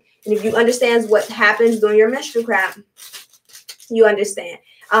contracting. And if you understand what happens during your menstrual cramp, you understand.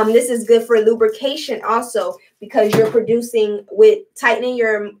 This is good for lubrication also because you're producing, with tightening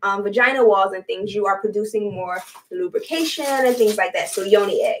your vagina walls and things, you are producing more lubrication and things like that. So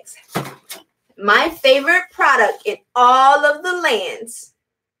yoni eggs. My favorite product in all of the lands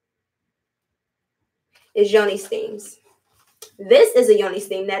is yoni steams. This is a yoni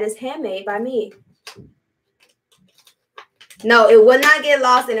steam that is handmade by me. No, it will not get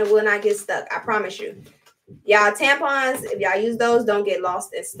lost and it will not get stuck. I promise you. Y'all tampons, if y'all use those, don't get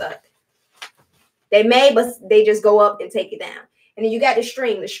lost and stuck. They may, but they just go up and take it down. And then you got the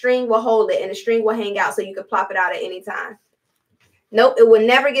string. The string will hold it and the string will hang out so you can plop it out at any time. Nope, it will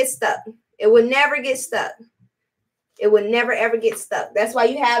never get stuck. It will never get stuck. It will never, ever get stuck. That's why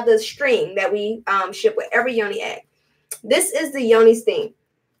you have the string that we ship with every yoni egg. This is the yoni steam.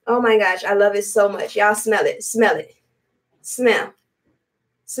 Oh my gosh, I love it so much. Y'all smell it. Smell it. Smell.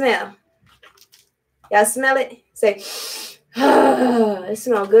 Smell. Y'all smell it? Say, oh, it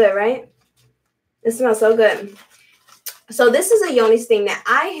smells good, right? It smells so good. So this is a yoni steam that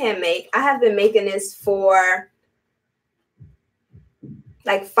I hand make. I have been making this for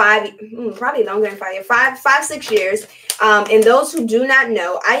like probably longer than 5 years, 6 years. And those who do not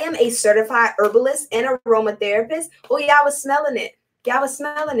know, I am a certified herbalist and aromatherapist. Oh, y'all was smelling it. Y'all was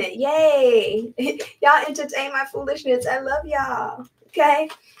smelling it. Yay. Y'all entertain my foolishness. I love y'all. Okay.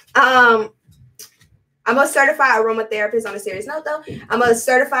 I'm a certified aromatherapist on a serious note, though. I'm a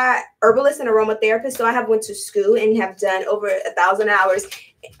certified herbalist and aromatherapist. So I have went to school and have done over 1,000 hours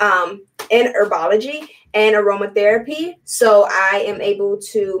in herbology and aromatherapy. So I am able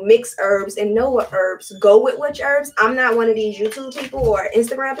to mix herbs and know what herbs go with which herbs. I'm not one of these YouTube people or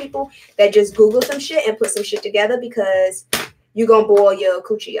Instagram people that just Google some shit and put some shit together because you're going to boil your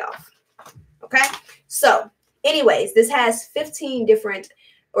coochie off. Okay? So anyways, this has 15 different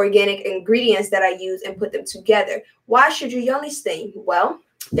organic ingredients that I use and put them together. Why should you yoni steam? Well,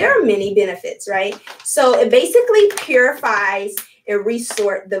 there are many benefits, right? So it basically purifies and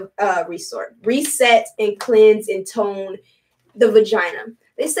reset and cleanse and tone the vagina.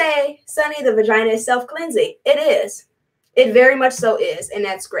 They say, Sunny, the vagina is self-cleansing. It is. It very much so is, and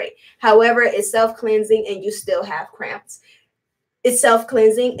that's great. However, it's self-cleansing and you still have cramps. It's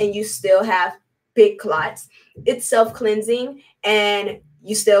self-cleansing and you still have big clots. It's self-cleansing and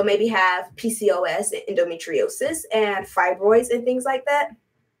you still maybe have PCOS and endometriosis and fibroids and things like that.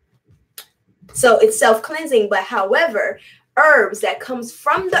 So it's self-cleansing, but however, herbs that comes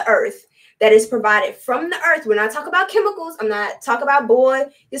from the earth, that is provided from the earth. We're not talking about chemicals. I'm not talking about boy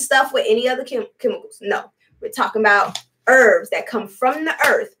your stuff with any other chemicals. No, we're talking about herbs that come from the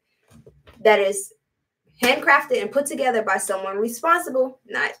earth that is handcrafted and put together by someone responsible,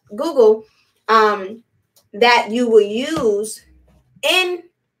 not Google, that you will use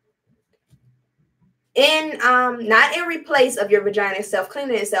not in replace of your vagina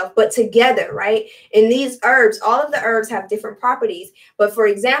self-cleaning itself, but together, right? And these herbs, all of the herbs have different properties. But for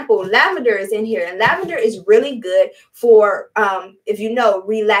example, lavender is in here, and lavender is really good for, if you know,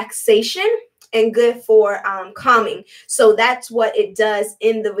 relaxation and good for calming. So that's what it does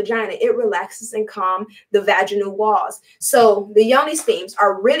in the vagina. It relaxes and calm the vaginal walls. So the yoni steams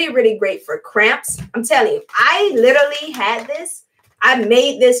are really, really great for cramps. I'm telling you, I literally had this. I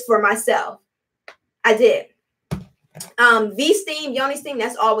made this for myself. I did. V-steam, yoni steam,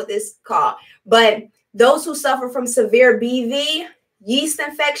 that's all what this called. But those who suffer from severe BV, yeast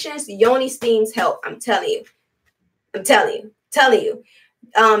infections, yoni steams help. I'm telling you. I'm telling you.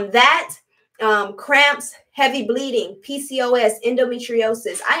 Cramps, heavy bleeding, PCOS,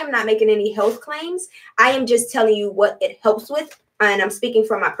 endometriosis. I am not making any health claims. I am just telling you what it helps with. And I'm speaking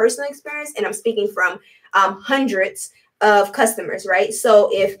from my personal experience, and I'm speaking from hundreds of customers, right? So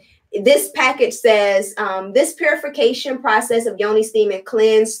if this package says this purification process of yoni steam and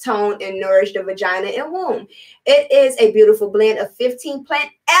cleanse, tone, and nourish the vagina and womb. It is a beautiful blend of 15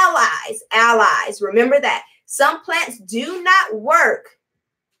 plant allies. Remember that. Some plants do not work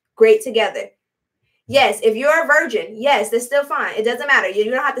great together. Yes, if you're a virgin, yes, that's still fine. It doesn't matter. You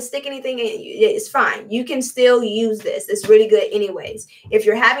don't have to stick anything in. It's fine. You can still use this. It's really good anyways. If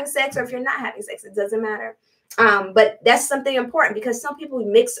you're having sex or if you're not having sex, it doesn't matter. But that's something important because some people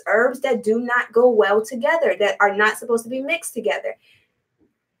mix herbs that do not go well together, that are not supposed to be mixed together.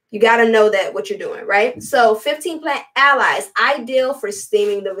 You got to know that what you're doing, right? So 15 plant allies, ideal for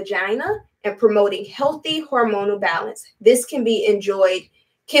steaming the vagina and promoting healthy hormonal balance. This can be enjoyed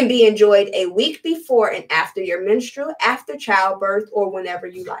a week before and after your menstrual, after childbirth, or whenever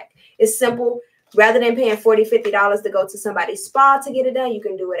you like. It's simple. Rather than paying $40, $50 to go to somebody's spa to get it done, you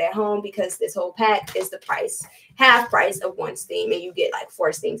can do it at home because this whole pack is the price, half price of one steam, and you get like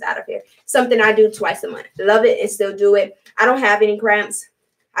 4 steams out of here. Something I do twice a month. Love it and still do it. I don't have any cramps.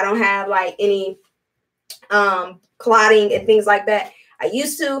 I don't have like any clotting and things like that. I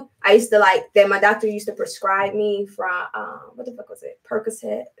used to like that. My doctor used to prescribe me from what the fuck was it?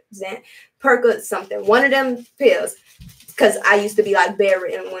 Percocet, Percocet something. One of them pills. Because I used to be like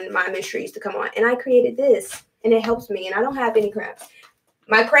bedridden when my menstrual used to come on. And I created this. And it helps me. And I don't have any cramps.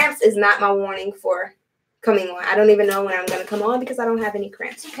 My cramps is not my warning for coming on. I don't even know when I'm going to come on because I don't have any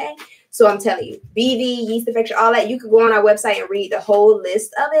cramps. Okay? So I'm telling you. BV, yeast infection, all that. You could go on our website and read the whole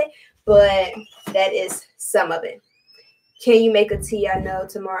list of it. But that is some of it. Can you make a tea? I know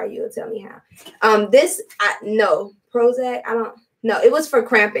tomorrow you'll tell me how. No. Prozac, I don't know. It was for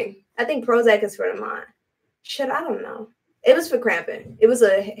cramping. I think Prozac is for the mind. I don't know. It was for cramping. It was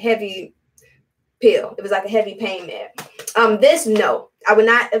a heavy pill. It was like a heavy pain med. This, no. I would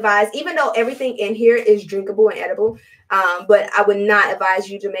not advise, even though everything in here is drinkable and edible, but I would not advise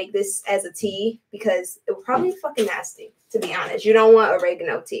you to make this as a tea because it would probably be fucking nasty, to be honest. You don't want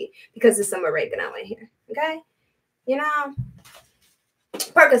oregano tea because there's some oregano in here. Okay? You know?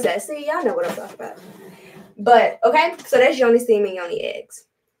 Percocet. See, y'all know what I'm talking about. But, okay? So that's yoni steam and yoni eggs.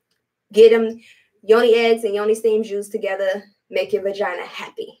 Get them. Yoni eggs and yoni steams used together make your vagina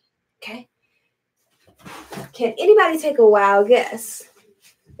happy. Okay? Can anybody take a wild guess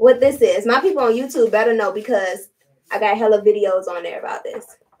what this is? My people on YouTube better know because I got hella videos on there about this.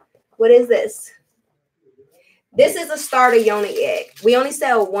 What is this? This is a starter yoni egg. We only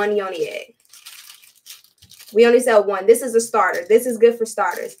sell one yoni egg. We only sell one. This is a starter. This is good for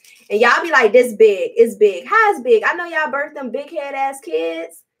starters. And y'all be like, this big. It's big. How is big? I know y'all birthed them big head ass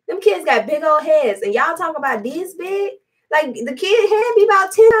kids. Them kids got big old heads. And y'all talk about this big? Like, the kid head be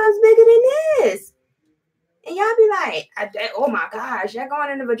about 10 times bigger than this. And y'all be like, oh my gosh, y'all going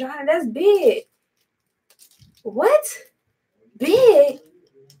in the vagina. That's big. What? Big?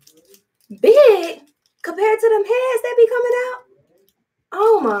 Big? Compared to them heads that be coming out?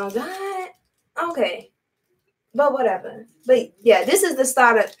 Oh my God. Okay. But whatever. But yeah, this is the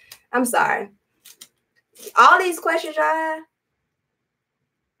starter. I'm sorry. All these questions y'all have,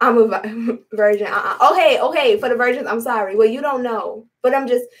 I'm a virgin. Okay. For the virgins, I'm sorry. Well, you don't know. But I'm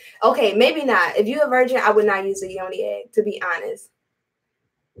just, okay, maybe not. If you're a virgin, I would not use a yoni egg, to be honest.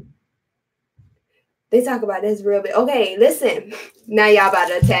 They talk about this real bit. Okay, listen. Now y'all about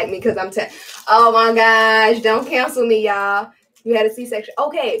to attack me because I'm oh my gosh. Don't cancel me, y'all. You had a C-section.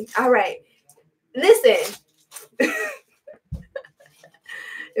 Okay, all right. Listen.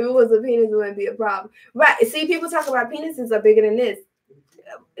 If it was a penis, it wouldn't be a problem. Right. See, people talk about penises are bigger than this.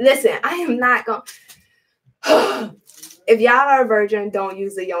 Listen, I am not going to. If y'all are a virgin, don't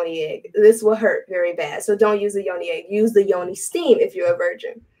use the yoni egg. This will hurt very bad. So don't use the yoni egg. Use the yoni steam if you're a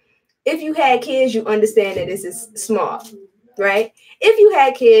virgin. If you had kids, you understand that this is small, right? If you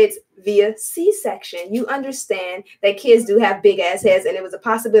had kids via C-section, you understand that kids do have big ass heads and it was a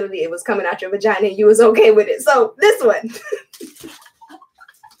possibility it was coming out your vagina and you was okay with it. So this one.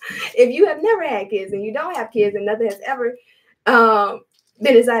 If you have never had kids and you don't have kids and nothing has ever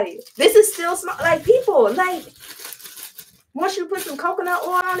been inside of you. This is still small. Like, people, like, once you put some coconut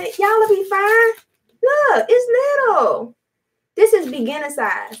oil on it, y'all will be fine. Look, it's little. This is beginner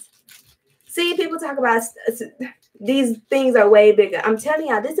size. See, people talk about these things are way bigger. I'm telling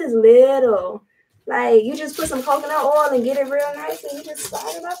y'all, this is little. Like, you just put some coconut oil and get it real nice, and you just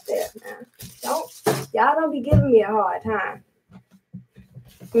slide it up there. Now, y'all don't be giving me a hard time.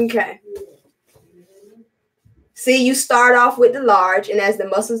 Okay. See, you start off with the large, and as the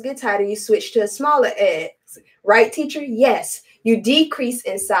muscles get tighter, you switch to a smaller egg. Right, teacher? Yes. You decrease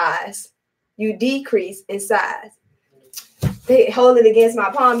in size. You decrease in size. They hold it against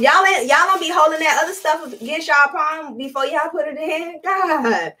my palm. Y'all don't be holding that other stuff against y'all palm before y'all put it in.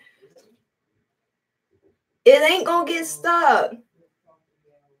 God. It ain't gonna get stuck.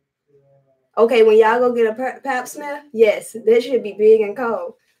 Okay, when y'all go get a pap smear, yes, that should be big and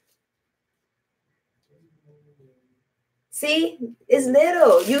cold. See, it's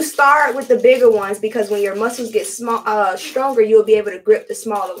little. You start with the bigger ones because when your muscles get stronger, you'll be able to grip the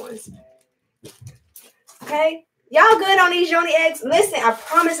smaller ones. Okay? Y'all good on these yoni eggs? Listen, I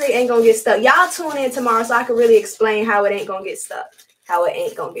promise they ain't gonna get stuck. Y'all tune in tomorrow so I can really explain how it ain't gonna get stuck. How it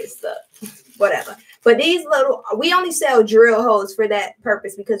ain't gonna get stuck. Whatever. But these little, we only sell drill holes for that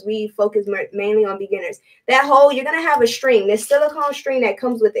purpose because we focus mainly on beginners. That hole, you're going to have a string. There's silicone string that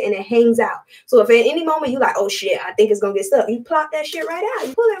comes with it and it hangs out. So if at any moment you're like, oh shit, I think it's going to get stuck, you plop that shit right out.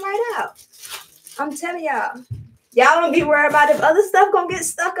 You pull it right out. I'm telling y'all. Y'all don't be worried about if other stuff going to get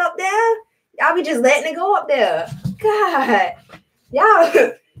stuck up there. Y'all be just letting it go up there. God.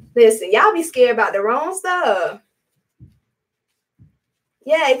 Y'all, listen, y'all be scared about the wrong stuff.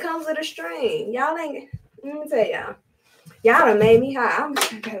 Yeah, it comes with a string. Y'all ain't, let me tell y'all. Y'all done made me hot.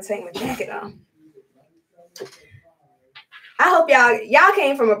 I gotta take my jacket off. I hope y'all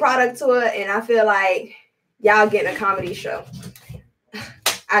came from a product tour and I feel like y'all getting a comedy show.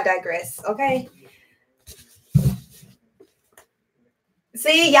 I digress, okay?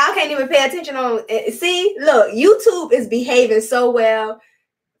 See, y'all can't even pay attention on, see, look, YouTube is behaving so well.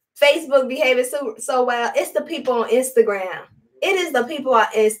 Facebook behaving so well. It's the people on Instagram. It is the people on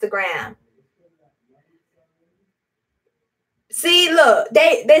Instagram. See, look,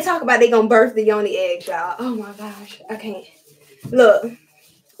 they talk about they gonna birth the yoni eggs, y'all. Oh my gosh, I can't. Look,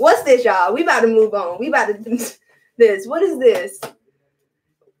 what's this, y'all? We about to move on. We about to do this. What is this?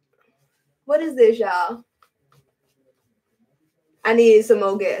 What is this, y'all? I need some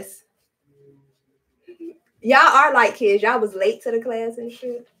more guests. Y'all are like kids. Y'all was late to the class and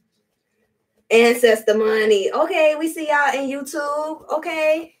shit. Ancestor money. Okay, we see y'all in YouTube.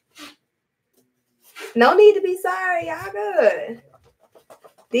 Okay. No need to be sorry. Y'all good.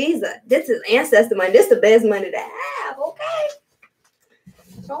 This is ancestor money. This is the best money to have. Okay.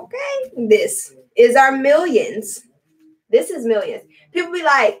 Okay. This is our millions. This is millions. People be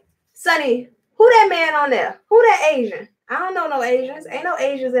like, Sonny, who that man on there? Who that Asian? I don't know no Asians. Ain't no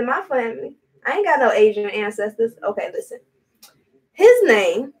Asians in my family. I ain't got no Asian ancestors. Okay, listen. His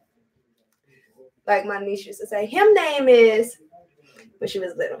name, like my niece used to say, him name is, when she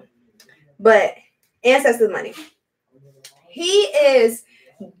was little, but ancestor money. He is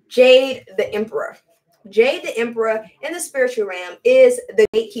Jade the Emperor. Jade the Emperor in the spiritual realm is the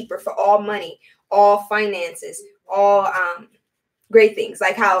gatekeeper for all money, all finances, all great things.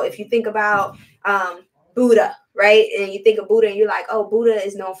 Like how if you think about Buddha, right? And you think of Buddha and you're like, oh, Buddha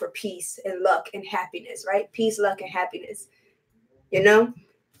is known for peace and luck and happiness, right? Peace, luck, and happiness. You know?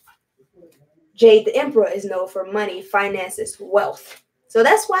 Jade the Emperor is known for money, finances, wealth. So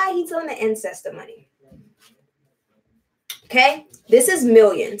that's why he's on the ancestor money. Okay? This is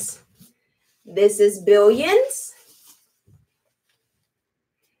millions. This is billions.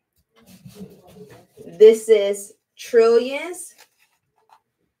 This is trillions.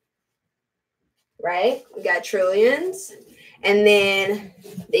 Right? We got trillions. And then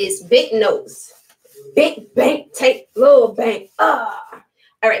these big notes. Big bank, take little bank. All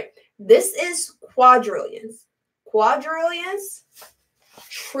right. This is quadrillions. Quadrillions,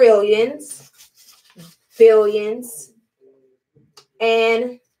 trillions, billions,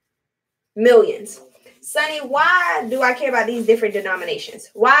 and millions. Sonny, why do I care about these different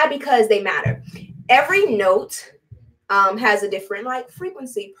denominations? Why? Because they matter. Every note has a different like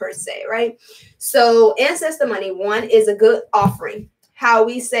frequency per se, right? So ancestor money, one is a good offering. How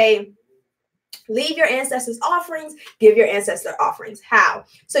we say, leave your ancestors offerings, give your ancestor offerings. How?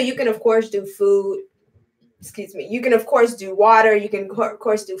 So you can, of course, do food. Excuse me. You can, of course, do water. You can, of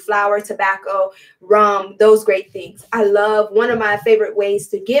course, do flour, tobacco, rum, those great things. I love one of my favorite ways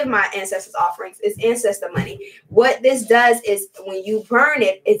to give my ancestors offerings is ancestor money. What this does is when you burn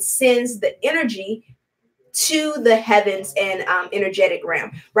it, it sends the energy to the heavens and energetic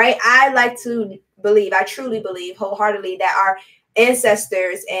realm, right? I like to believe, I truly believe wholeheartedly that our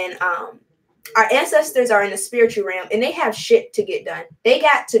ancestors and our ancestors are in the spiritual realm and they have shit to get done. They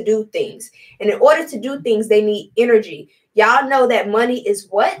got to do things. And in order to do things, they need energy. Y'all know that money is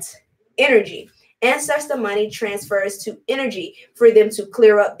what? Energy. Ancestor money transfers to energy for them to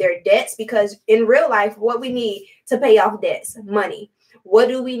clear up their debts, because in real life, what we need to pay off debts? Money. What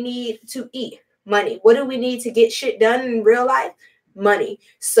do we need to eat? Money. What do we need to get shit done in real life? Money.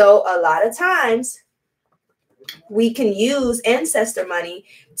 So a lot of times we can use ancestor money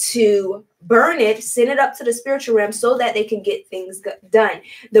to burn it, send it up to the spiritual realm so that they can get things done.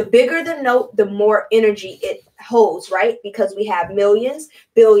 The bigger the note, the more energy it holds, right? Because we have millions,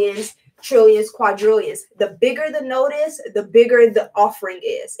 billions, trillions, quadrillions. The bigger the note is, the bigger the offering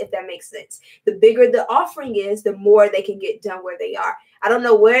is, if that makes sense. The bigger the offering is, the more they can get done where they are. I don't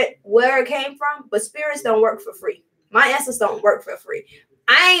know where it came from, but spirits don't work for free. My ancestors don't work for free.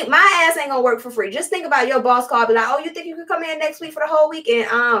 My ass ain't gonna work for free. Just think about your boss call, be like, oh, you think you could come in next week for the whole weekend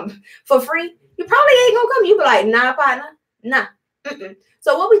for free? You probably ain't gonna come. You be like, nah, partner, nah.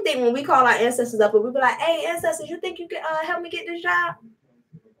 So what we think when we call our ancestors up, and we be like, hey, ancestors, you think you can help me get this job?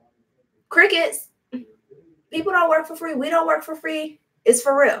 Crickets. People don't work for free. We don't work for free. It's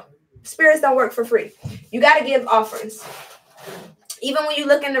for real. Spirits don't work for free. You got to give offerings. Even when you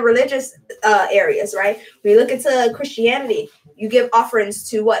look into religious areas, right? When you look into Christianity, you give offerings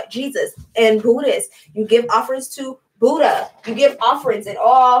to what? Jesus. And Buddhists, you give offerings to Buddha. You give offerings in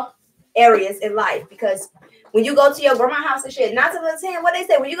all areas in life, because when you go to your grandma's house and shit, not to understand what they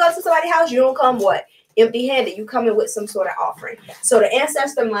say, when you go to somebody's house, you don't come what? Empty-handed. You come in with some sort of offering. So the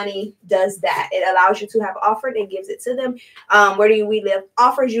ancestor money does that. It allows you to have offering and gives it to them. Where do we live?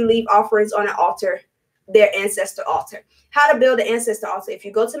 Offers, you leave offerings on an altar, their ancestor altar. How to build an ancestor altar. If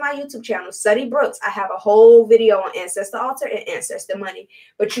you go to my YouTube channel, Study Brooks, I have a whole video on ancestor altar and ancestor money.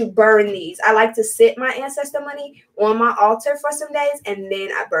 But you burn these. I like to sit my ancestor money on my altar for some days, and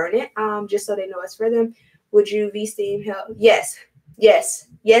then I burn it, just so they know it's for them. Would UV steam help? Yes. Yes.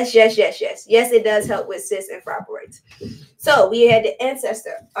 Yes, yes, yes, yes. Yes, it does help with cysts and fibroids. So we had the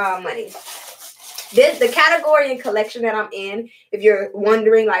ancestor money. The category and collection that I'm in, if you're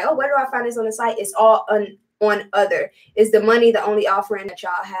wondering, like, oh, where do I find this on the site? It's all on other. Is the money the only offering that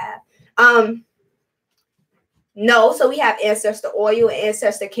y'all have? No. So we have ancestor oil and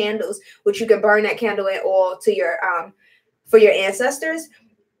ancestor candles, which you can burn that candle and oil to your for your ancestors,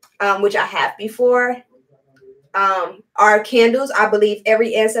 which I have before. Our candles, I believe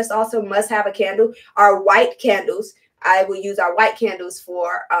every ancestor also must have a candle. Our white candles, I will use our white candles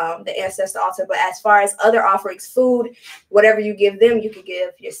for the ancestor altar. But as far as other offerings, food, whatever you give them, you can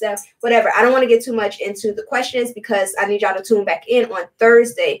give yourself, whatever. I don't want to get too much into the questions because I need y'all to tune back in on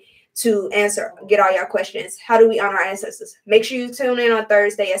Thursday to get all your questions. How do we honor our ancestors? Make sure you tune in on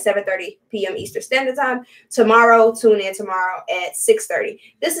Thursday at 7:30 p.m. Eastern Standard Time. Tomorrow, tune in tomorrow at 6:30.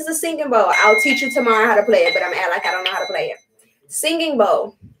 This is a singing bowl. I'll teach you tomorrow how to play it, but I'm acting like I don't know how to play it. Singing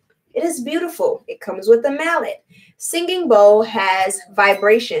bowl. It is beautiful. It comes with a mallet. Singing bowl has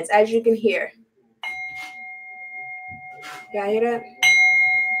vibrations, as you can hear. Y'all hear that?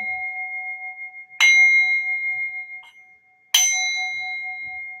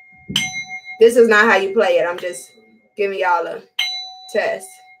 This is not how you play it. I'm just giving y'all a test.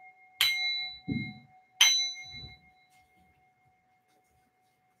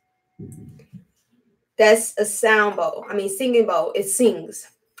 That's a sound bowl. I mean, singing bowl. It sings.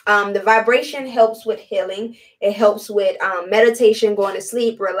 The vibration helps with healing. It helps with meditation, going to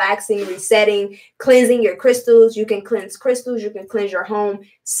sleep, relaxing, resetting, cleansing your crystals. You can cleanse crystals. You can cleanse your home.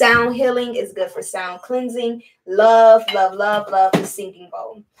 Sound healing is good for sound cleansing. Love, love, love, love the singing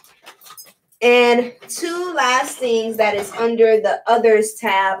bowl. And two last things that is under the others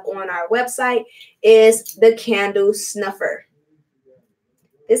tab on our website is the candle snuffer.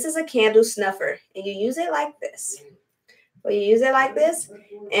 This is a candle snuffer, and you use it like this. Well, you use it like this,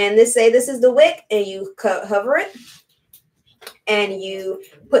 and this is the wick, and you hover it, and you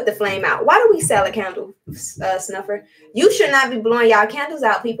put the flame out. Why do we sell a candle snuffer? You should not be blowing y'all candles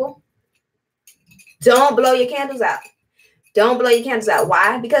out, people. Don't blow your candles out. Don't blow your candles out.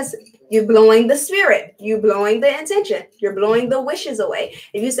 Why? Because you're blowing the spirit. You're blowing the intention. You're blowing the wishes away.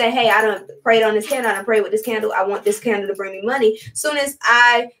 If you say, hey, I don't prayed on this candle. I don't pray with this candle. I want this candle to bring me money. Soon as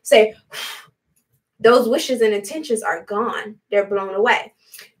I say, those wishes and intentions are gone. They're blown away.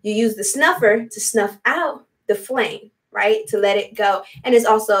 You use the snuffer to snuff out the flame, right? To let it go. And it's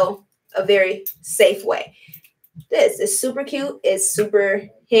also a very safe way. This is super cute. It's super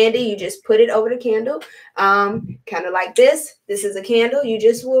handy. You just put it over the candle, kind of like this. This is a candle. You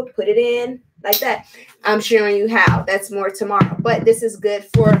just will put it in, like that. I'm showing you how. That's more tomorrow. But this is good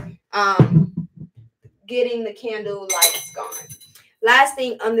for getting the candle lights gone. Last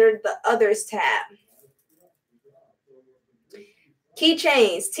thing under the others tab.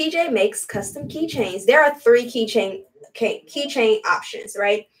 Keychains. TJ makes custom keychains. There are 3 keychain options,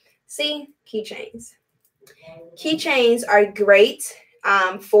 right? See, keychains. Keychains are great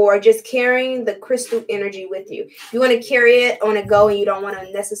for just carrying the crystal energy with you. You want to carry it on a go and you don't want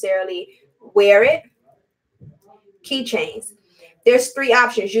to necessarily wear it. Keychains. There's 3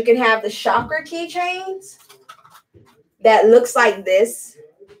 options. You can have the chakra keychains that looks like this,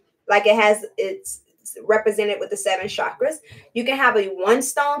 like it's represented with the 7 chakras. You can have a 1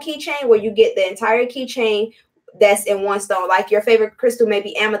 stone keychain where you get the entire keychain that's in 1 stone. Like your favorite crystal may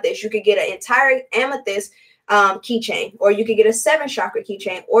be amethyst. You could get an entire amethyst keychain, or you could get a 7 chakra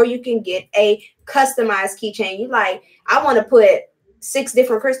keychain, or you can get a customized keychain. You like, I want to put 6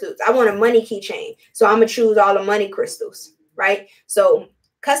 different crystals. I want a money keychain, so I'm gonna choose all the money crystals, right? So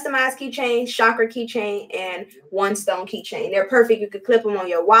customized keychain, chakra keychain, and 1 stone keychain. They're perfect. You could clip them on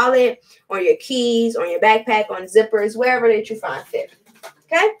your wallet, on your keys, on your backpack, on zippers, wherever that you find fit.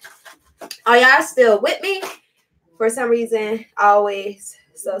 Okay? Are y'all still with me? For some reason, always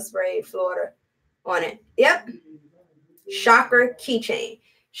so sprayed Florida on it. Yep. Chakra keychain.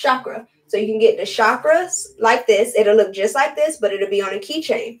 Chakra. So you can get the chakras like this. It'll look just like this, but it'll be on a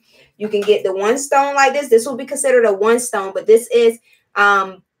keychain. You can get the 1 stone like this. This will be considered a 1 stone, but this is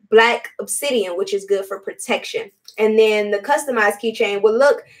black obsidian, which is good for protection. And then the customized keychain will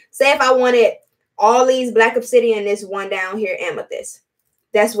look, say if I wanted all these black obsidian, this one down here amethyst.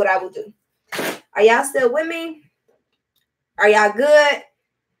 That's what I will do. Are y'all still with me? Are y'all good?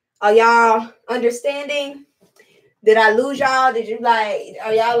 Are y'all understanding? Did I lose y'all? Did you like,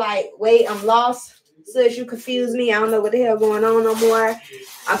 are y'all like, wait, I'm lost? Sis, you confused me. I don't know what the hell going on no more.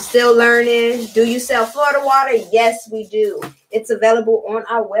 I'm still learning. Do you sell Florida water? Yes, we do. It's available on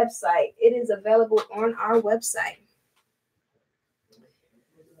our website. It is available on our website.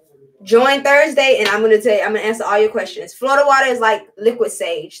 Join Thursday, and I'm going to answer all your questions. Florida water is like liquid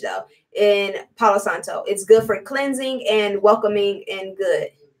sage, though, in Palo Santo. It's good for cleansing and welcoming and good.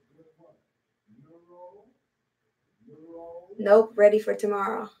 Nope, ready for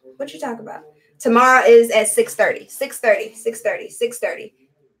tomorrow. What you talking about? Tomorrow is at 6:30. 6:30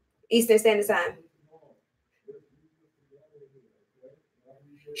 Eastern Standard Time.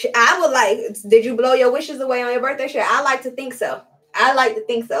 I would like, did you blow your wishes away on your birthday? Sure. I like to think so.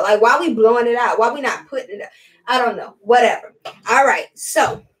 Like, why we blowing it out? Why we not putting it out? I don't know. Whatever. All right.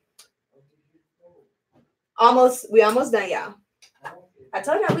 So, we almost done, y'all. I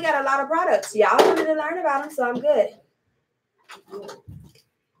told y'all we got a lot of products. Y'all wanted to learn about them, so I'm good.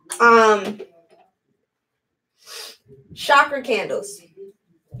 Chakra candles.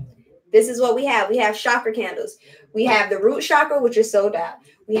 This is what we have. We have chakra candles. We have the root chakra, which is sold out.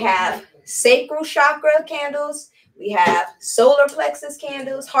 We have sacral chakra candles. We have solar plexus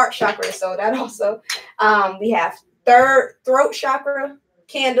candles. Heart chakra is sold out also. We have throat chakra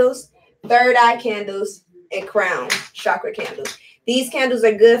candles, third eye candles, and crown chakra candles. These candles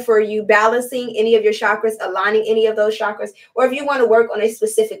are good for you balancing any of your chakras, aligning any of those chakras, or if you want to work on a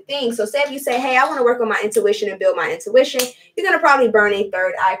specific thing. So say if you say, hey, I want to work on my intuition and build my intuition, you're going to probably burn a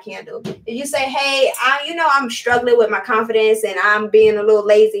third eye candle. If you say, hey, I'm struggling with my confidence and I'm being a little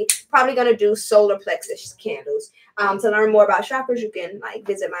lazy, probably going to do solar plexus candles. To learn more about chakras, you can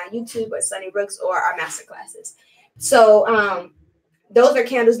visit my YouTube or Sunny Brooks or our masterclasses. So those are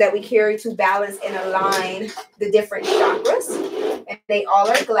candles that we carry to balance and align the different chakras. And they all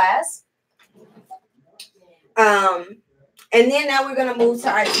are glass. And then now we're going to move to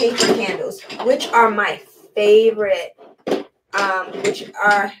our taper candles, which are my favorite. Palo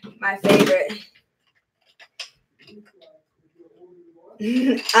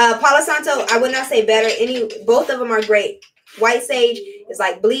Santo, I would not say better. Both of them are great. White sage is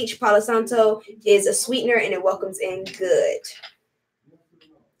like bleach. Palo Santo is a sweetener and it welcomes in good.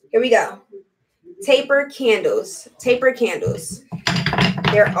 Here we go. Taper candles.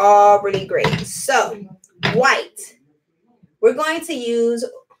 They're all really great. So, white. We're going to use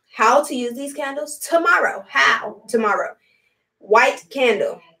how to use these candles tomorrow. How? Tomorrow. White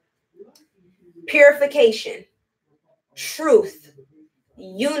candle. Purification. Truth.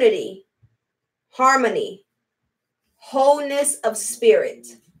 Unity. Harmony. Wholeness of spirit.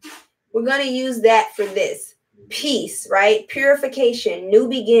 We're going to use that for this. Peace, right? Purification, new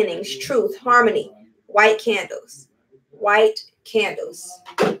beginnings, truth, harmony. White candles. White candles.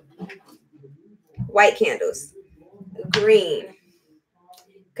 White candles. Green.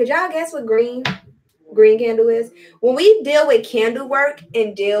 Could y'all guess what green? green candle is? When we deal with candle work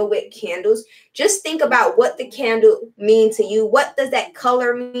and deal with candles, just think about what the candle mean to you. What does that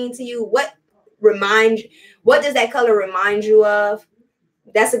color mean to you? What does that color remind you of?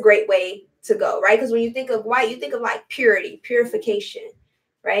 That's a great way to go, right? Because when you think of white, you think of like purity, purification,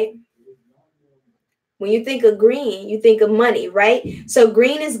 right? When you think of green, you think of money, right? So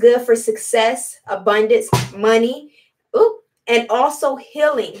green is good for success, abundance, money, and also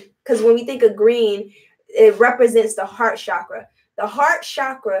healing. Because when we think of green, it represents the heart chakra. The heart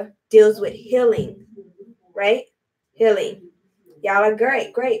chakra deals with healing, right? Healing. Y'all are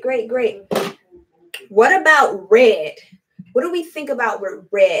great, great, great, great. What about red? What do we think about with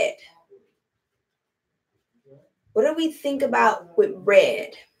red? What do we think about with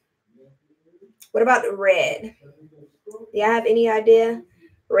red? What about the red? Do y'all have any idea?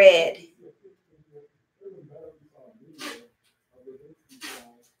 Red.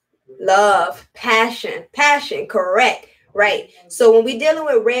 Love, passion, correct, right? So when we're dealing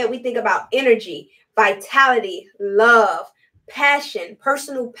with red, we think about energy, vitality, love, passion,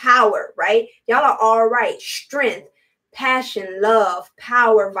 personal power, right? Y'all are all right. Strength, passion, love,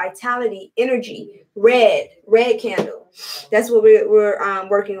 power, vitality, energy. Red candle. That's what we're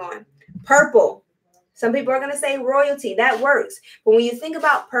working on. Purple. Some people are going to say royalty. That works. But when you think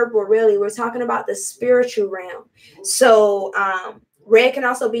about purple, really, we're talking about the spiritual realm. So red can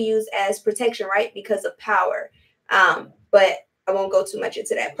also be used as protection, right? Because of power. But I won't go too much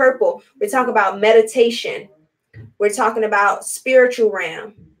into that. Purple, we're talking about meditation. We're talking about spiritual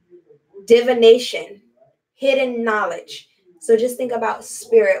realm, divination, hidden knowledge. So just think about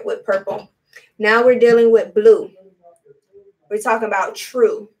spirit with purple. Now we're dealing with blue. We're talking about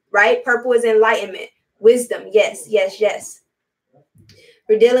true, right? Purple is enlightenment, wisdom. Yes, yes, yes.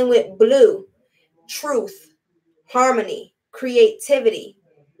 We're dealing with blue, truth, harmony, creativity,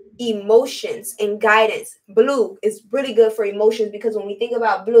 emotions, and guidance. Blue is really good for emotions because when we think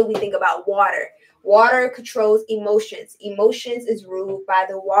about blue, we think about water. Water controls emotions. Emotions is ruled by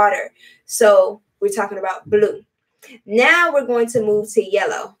the water. So we're talking about blue. Now we're going to move to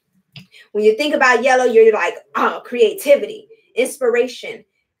yellow. When you think about yellow, you're like, creativity, inspiration,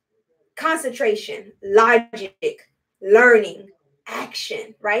 concentration, logic, learning,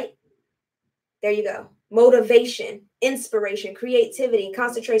 action, right? There you go. Motivation, inspiration, creativity,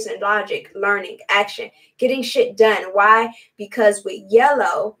 concentration, logic, learning, action, getting shit done. Why? Because with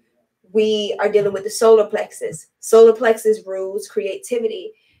yellow, we are dealing with the solar plexus. Solar plexus rules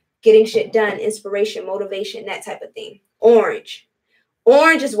creativity, getting shit done, inspiration, motivation, that type of thing. Orange.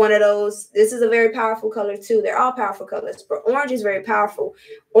 Orange is one of those. This is a very powerful color too. They're all powerful colors, but orange is very powerful.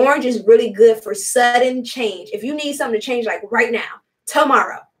 Orange is really good for sudden change. If you need something to change like right now,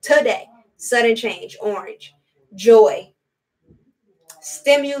 tomorrow, today, sudden change, orange. Joy,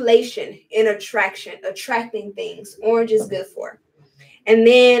 stimulation, and attraction, attracting things. Orange is good for. And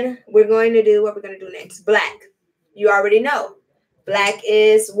then we're going to do what we're going to do next. Black. You already know. Black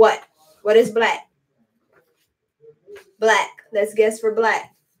is what? What is black? Black. Let's guess for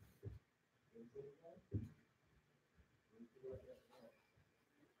black.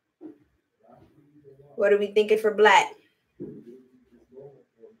 What are we thinking for black?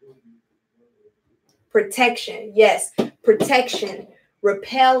 Protection. Yes. Protection.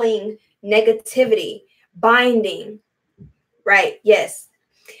 Repelling negativity. Binding. Right. Yes.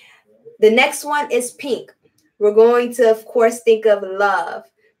 The next one is pink. We're going to, of course, think of love,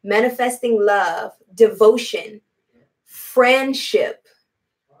 manifesting love, devotion, friendship,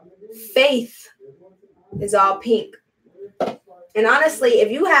 faith is all pink. And honestly,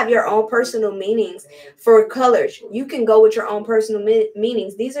 if you have your own personal meanings for colors, you can go with your own personal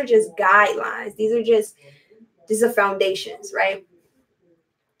meanings. These are just guidelines. These are foundations, right?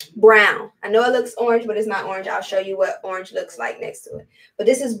 Brown. I know it looks orange, but it's not orange. I'll show you what orange looks like next to it. But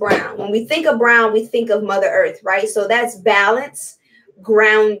this is brown. When we think of brown, we think of Mother Earth, right? So that's balance,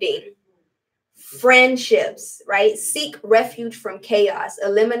 grounding, friendships, right? Seek refuge from chaos,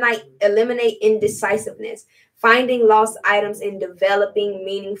 eliminate indecisiveness, finding lost items, and developing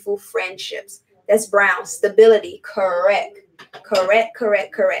meaningful friendships. That's brown. Stability. Correct.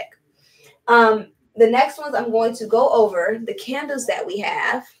 The next ones I'm going to go over the candles that we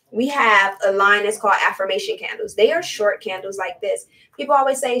have. We have a line that's called affirmation candles. They are short candles like this. People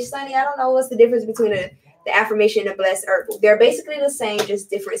always say, Sunny, I don't know what's the difference between the affirmation and the blessed herbal. They're basically the same, just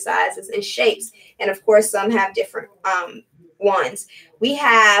different sizes and shapes. And of course, some have different ones. We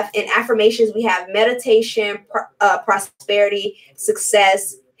have in affirmations, we have meditation, prosperity,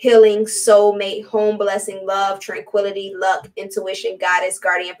 success, healing, soulmate, home blessing, love, tranquility, luck, intuition, goddess,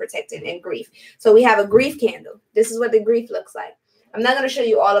 guardian, protecting, and grief. So we have a grief candle. This is what the grief looks like. I'm not going to show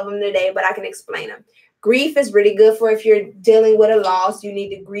you all of them today, but I can explain them. Grief is really good for if you're dealing with a loss. You need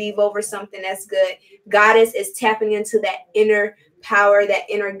to grieve over something. That's good. Goddess is tapping into that inner power, that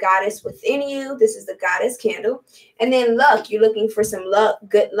inner goddess within you. This is the goddess candle. And then luck. You're looking for some luck,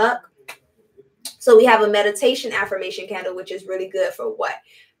 good luck. So we have a meditation affirmation candle, which is really good for what?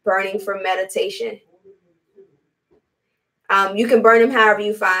 Burning for meditation. You can burn them however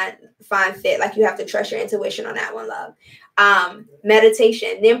you find fit. Like, you have to trust your intuition on that one, love.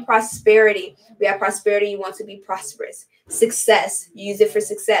 Meditation. Then prosperity. We have prosperity. You want to be prosperous. Success. Use it for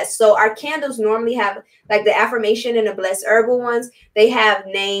success. So our candles normally have, like the affirmation and the blessed herbal ones, they have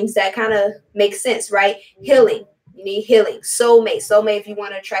names that kind of make sense, right? Healing. You need healing. Soulmate. Soulmate, if you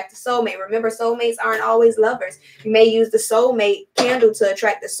want to attract a soulmate. Remember, soulmates aren't always lovers. You may use the soulmate candle to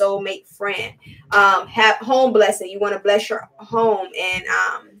attract a soulmate friend. Have home blessing. You want to bless your home. And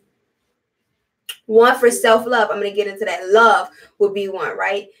one for self-love. I'm going to get into that. Love would be one,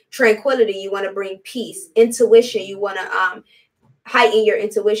 right? Tranquility. You want to bring peace. Intuition. You want to heighten your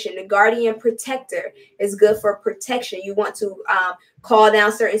intuition. The guardian protector is good for protection. You want to call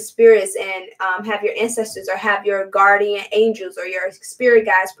down certain spirits and have your ancestors or have your guardian angels or your spirit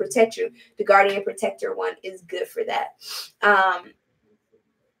guides protect you. The guardian protector one is good for that.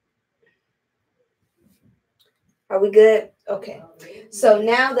 Are we good? Okay. So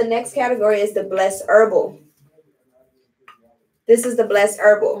now the next category is the blessed herbal. This is the blessed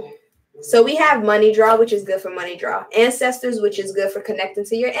herbal. So we have money draw, which is good for money draw. Ancestors, which is good for connecting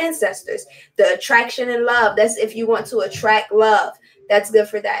to your ancestors. The attraction and love. That's if you want to attract love. That's good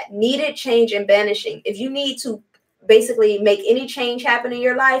for that. Needed change and banishing. If you need to basically make any change happen in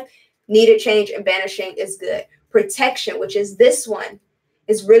your life, needed change and banishing is good. Protection, which is this one,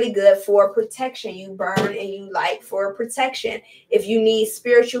 is really good for protection. You burn and you light for protection. If you need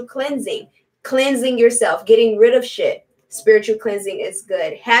spiritual cleansing, cleansing yourself, getting rid of shit, spiritual cleansing is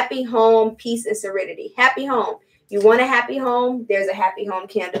good. Happy home, peace and serenity. Happy home. You want a happy home? There's a happy home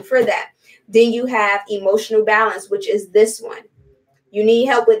candle for that. Then you have emotional balance, which is this one. You need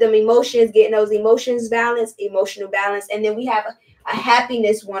help with them emotions, getting those emotions balanced, emotional balance. And then we have a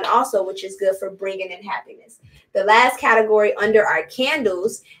happiness one also, which is good for bringing in happiness. The last category under our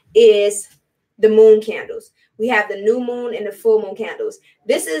candles is the moon candles. We have the new moon and the full moon candles.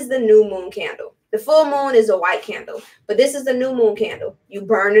 This is the new moon candle. The full moon is a white candle, but this is the new moon candle. You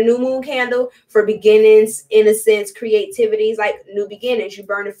burn the new moon candle for beginnings, innocence, creativities, like new beginnings. You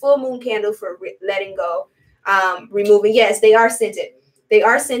burn the full moon candle for letting go, removing. Yes, they are scented. They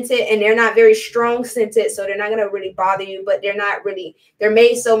are scented and they're not very strong scented, so they're not going to really bother you, but they're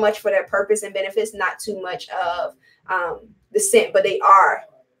made so much for their purpose and benefits, not too much of the scent, but they are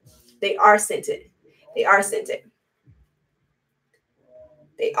scented. They are scented.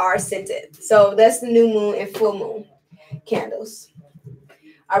 They are scented. So that's the new moon and full moon candles.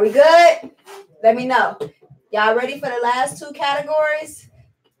 Are we good? Let me know. Y'all ready for the last two categories?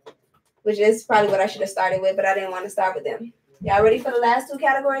 Which is probably what I should have started with, but I didn't want to start with them. Y'all ready for the last two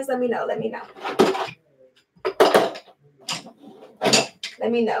categories? Let me know. Let me know.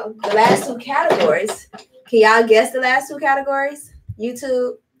 Let me know. The last two categories. Can y'all guess the last two categories?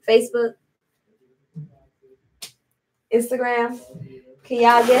 YouTube, Facebook, Instagram. Can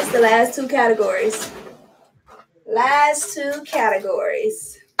y'all guess the last two categories? Last two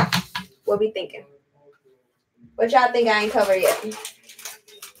categories. What we thinking? What y'all think I ain't covered yet?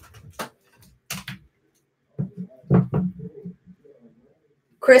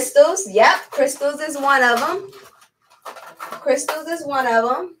 Crystals. Yep. Crystals is one of them. Crystals is one of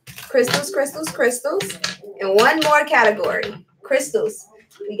them. Crystals, crystals, crystals. And one more category. Crystals.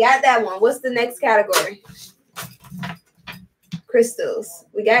 We got that one. What's the next category? Crystals.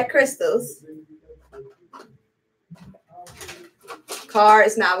 We got crystals.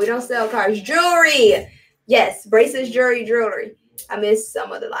 Cards. Now, we don't sell cards. Jewelry. Yes. Bracelets, jewelry. I missed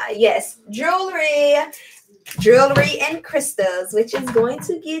some of the line. Yes. Jewelry. Jewelry and crystals, which is going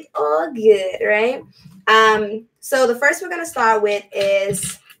to get all good, right? So the first we're going to start with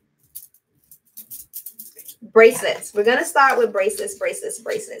is bracelets. We're going to start with bracelets.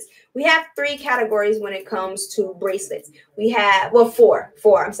 We have three categories when it comes to bracelets. We have, well, four,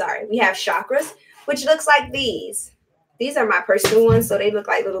 I'm sorry. We have chakras, which looks like these. These are my personal ones, so they look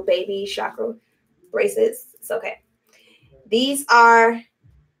like little baby chakra bracelets. It's okay. These are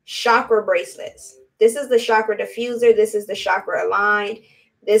chakra bracelets. This is the chakra diffuser. This is the chakra aligned.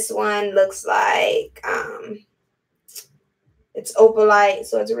 This one looks like it's opalite,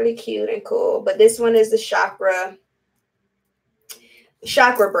 so it's really cute and cool. But this one is the chakra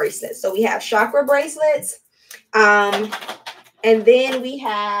bracelet. So we have chakra bracelets. And then we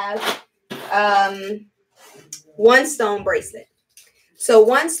have one stone bracelet. So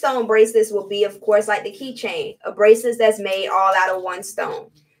one stone bracelets will be, of course, like the keychain, a bracelet that's made all out of one stone.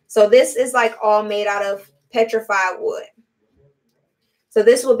 So this is like all made out of petrified wood. So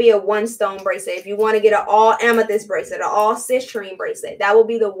this will be a one stone bracelet. If you want to get an all amethyst bracelet, an all citrine bracelet, that will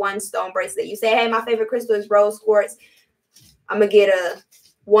be the one stone bracelet. You say, hey, my favorite crystal is rose quartz. I'm going to get a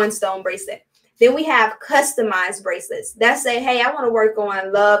one stone bracelet. Then we have customized bracelets that say, hey, I want to work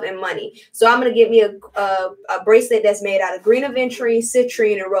on love and money. So I'm going to get me a bracelet that's made out of green aventurine,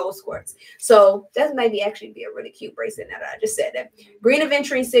 citrine, and rose quartz. So that might be actually be a really cute bracelet now that I just said that. Green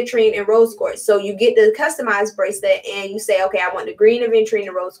aventurine, citrine, and rose quartz. So you get the customized bracelet and you say, okay, I want the green aventurine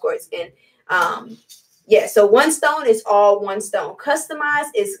and rose quartz. And yeah, so one stone is all one stone.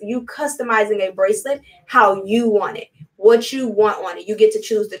 Customized is you customizing a bracelet how you want it. What you want on it. You get to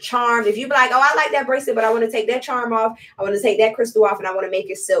choose the charm. If you be like, oh, I like that bracelet, but I want to take that charm off. I want to take that crystal off and I want to make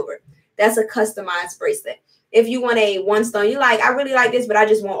it silver. That's a customized bracelet. If you want a one stone, you like, I really like this, but I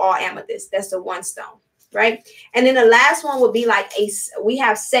just want all amethyst. That's the one stone, right? And then the last one would be like we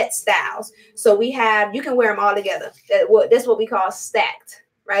have set styles. So we have, you can wear them all together. That's what we call stacked,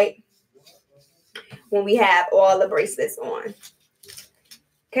 right? When we have all the bracelets on.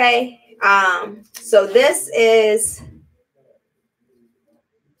 Okay. So this is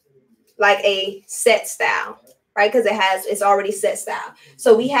like a set style, right? Because it's already set style.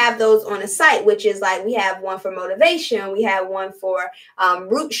 So we have those on the site, which is like we have one for motivation, we have one for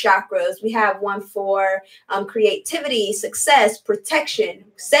root chakras, we have one for creativity, success, protection.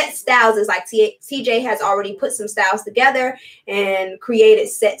 Set styles is like TJ has already put some styles together and created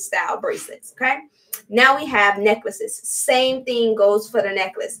set style bracelets. Okay. Now we have necklaces. Same thing goes for the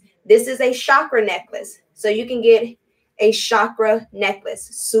necklace. This is a chakra necklace. So you can get a chakra necklace.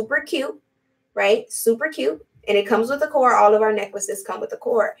 Super cute, right? Super cute. And it comes with a cord. All of our necklaces come with a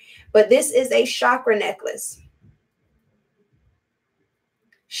cord. But this is a chakra necklace.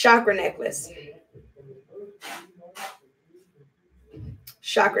 Chakra necklace.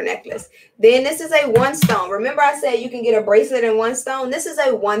 Chakra necklace. Then this is a one stone. Remember I said you can get a bracelet in one stone? This is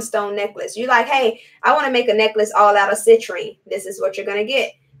a one stone necklace. You're like, hey, I want to make a necklace all out of citrine. This is what you're going to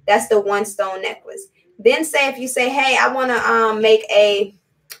get. That's the one stone necklace. Then say if you say, hey, I want to make a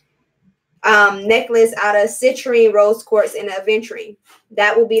necklace out of citrine, rose quartz, and aventurine.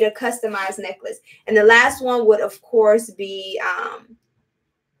 That will be the customized necklace. And the last one would, of course, be,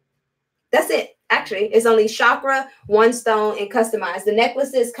 that's it. Actually, it's only chakra, one stone, and customized. The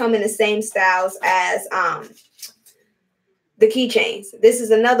necklaces come in the same styles as the keychains. This is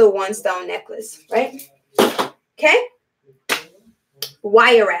another one stone necklace, right? Okay.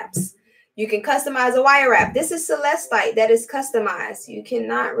 Wire wraps. You can customize a wire wrap. This is celestite that is customized. You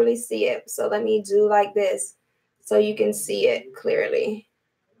cannot really see it. So let me do like this so you can see it clearly.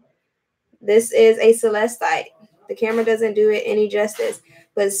 This is a celestite. The camera doesn't do it any justice.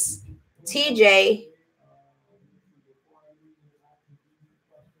 But TJ,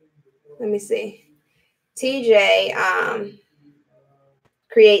 let me see. TJ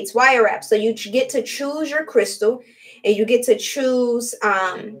creates wire wrap. So you get to choose your crystal and you get to choose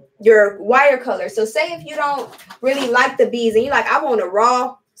your wire color. So say if you don't really like the beads and you're like, I want a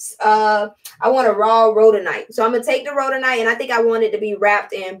raw rhodonite. So I'm gonna take the rhodonite and I think I want it to be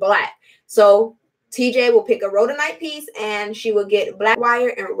wrapped in black. So TJ will pick a rhodonite piece and she will get black wire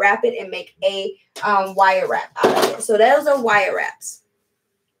and wrap it and make a wire wrap out of it. So those are wire wraps.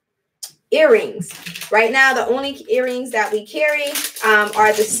 Earrings. Right now, the only earrings that we carry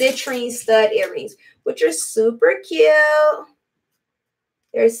are the citrine stud earrings, which are super cute.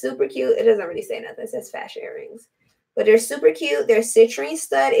 They're super cute. It doesn't really say nothing. It says fashion earrings. But they're super cute. They're citrine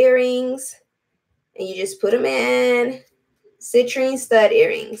stud earrings. And you just put them in. Citrine stud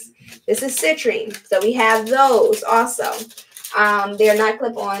earrings. This is citrine. So we have those also. They're not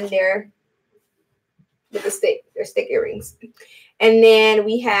clip-on. They're with a stick. They're stick earrings. And then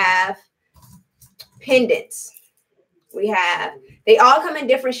we have pendants. They all come in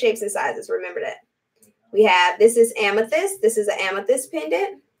different shapes and sizes. Remember that. We have, this is amethyst. This is an amethyst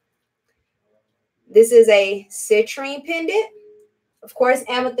pendant. This is a citrine pendant. Of course,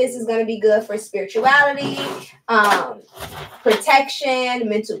 amethyst is going to be good for spirituality, protection,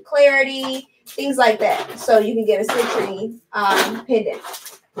 mental clarity, things like that. So you can get a citrine pendant.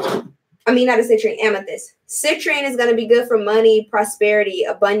 I mean, not a citrine, amethyst. Citrine is going to be good for money, prosperity,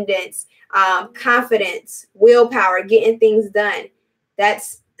 abundance, confidence, willpower, getting things done.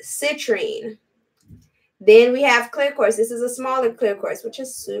 That's citrine. Then we have clear quartz. This is a smaller clear quartz, which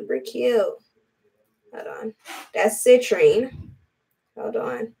is super cute. Hold on. That's citrine. Hold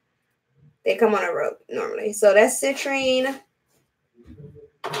on. They come on a rope normally. So that's citrine.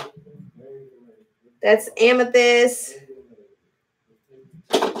 That's amethyst.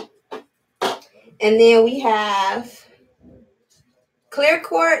 And then we have clear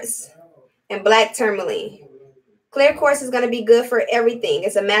quartz and black tourmaline. Clear quartz is going to be good for everything.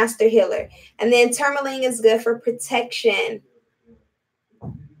 It's a master healer. And then tourmaline is good for protection.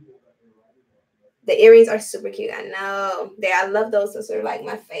 The earrings are super cute. I know. I love those. Those are like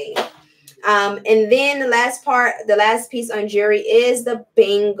my fave. And then the last piece on jewelry is the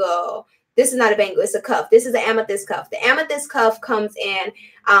bangle. This is not a bangle, it's a cuff. This is the amethyst cuff. The amethyst cuff comes in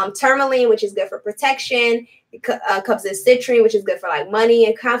tourmaline, which is good for protection. It comes in citrine, which is good for like money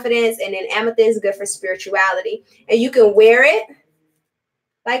and confidence. And then amethyst is good for spirituality. And you can wear it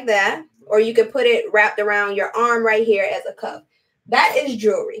like that, or you can put it wrapped around your arm right here as a cuff. That is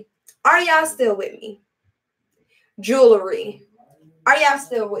jewelry. Are y'all still with me? Jewelry. Are y'all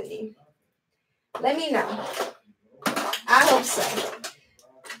still with me? Let me know. I hope so.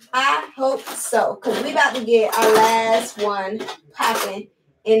 I hope so. Because we about to get our last one popping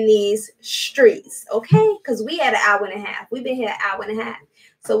in these streets. Okay? Because we had an hour and a half. We've been here an hour and a half.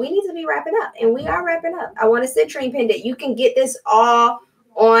 So we need to be wrapping up. And we are wrapping up. I want a citrine pendant. You can get this all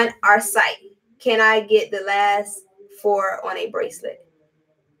on our site. Can I get the last 4 on a bracelet?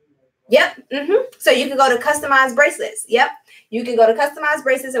 Yep. So you can go to customized bracelets. Yep. You can go to customized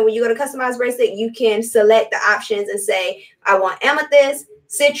bracelets. And when you go to customized bracelet, you can select the options and say, I want amethyst,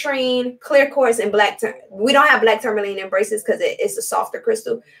 citrine, clear quartz, and black. We don't have black tourmaline in bracelets because it's a softer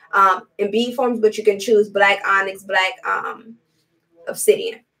crystal in bead forms, but you can choose black onyx, black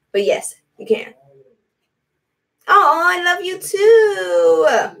obsidian. But yes, you can. Oh, I love you too.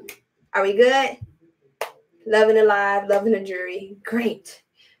 Are we good? Loving it live, loving the jewelry. Great.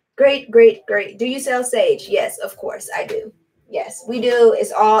 Great, great, great. Do you sell sage? Yes, of course I do. Yes, we do.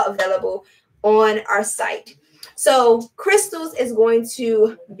 It's all available on our site. So crystals is going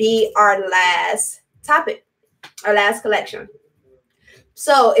to be our last topic, our last collection.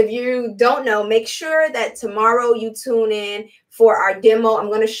 So if you don't know, make sure that tomorrow you tune in for our demo. I'm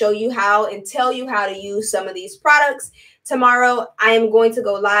going to show you how and tell you how to use some of these products. Tomorrow, I am going to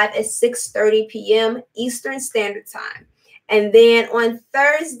go live at 6:30 p.m. Eastern Standard Time. And then on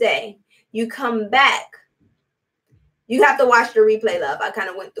Thursday, you come back. You have to watch the replay, love. I kind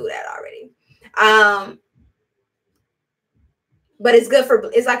of went through that already. But it's good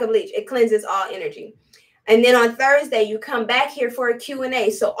for, it's like a bleach. It cleanses all energy. And then on Thursday, you come back here for a Q&A.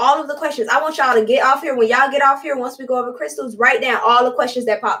 So all of the questions, I want y'all to get off here. When y'all get off here, once we go over crystals, write down all the questions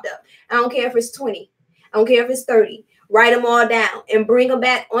that popped up. I don't care if it's 20. I don't care if it's 30. Write them all down and bring them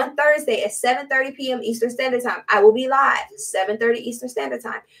back on Thursday at 7:30 p.m. Eastern Standard Time. I will be live 7:30 Eastern Standard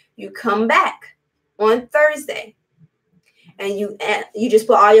Time. You come back on Thursday and you just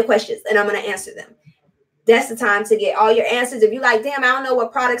put all your questions and I'm going to answer them. That's the time to get all your answers. If you're like, damn, I don't know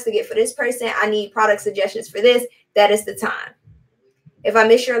what products to get for this person. I need product suggestions for this. That is the time. If I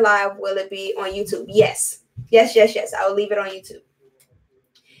miss your live, will it be on YouTube? Yes. Yes, yes, yes. I will leave it on YouTube.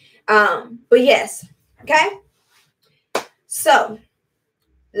 But yes. Okay. So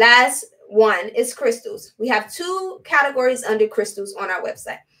last one is crystals. We have 2 categories under crystals on our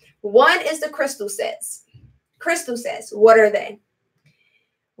website. One is the crystal sets. Crystal sets. What are they?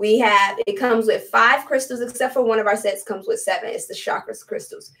 It comes with 5 crystals, except for one of our sets comes with 7. It's the chakras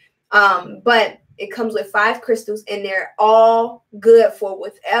crystals. But it comes with 5 crystals and they're all good for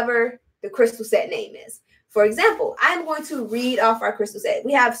whatever the crystal set name is. For example, I'm going to read off our crystal set.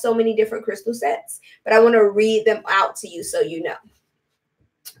 We have so many different crystal sets, but I want to read them out to you so you know.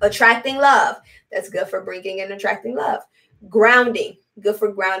 Attracting love. That's good for bringing and attracting love. Grounding. Good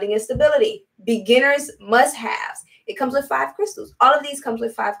for grounding and stability. Beginners must-haves. It comes with 5 crystals. All of these comes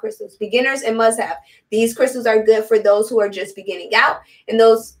with 5 crystals. Beginners and must-have. These crystals are good for those who are just beginning out. And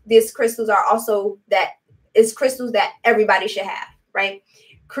these crystals are also crystals that everybody should have, right?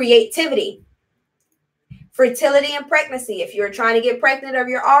 Creativity. Fertility and pregnancy. If you're trying to get pregnant or if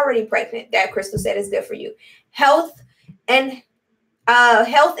you're already pregnant, that crystal set is good for you. Health and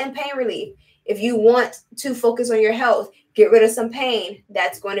pain relief. If you want to focus on your health, get rid of some pain.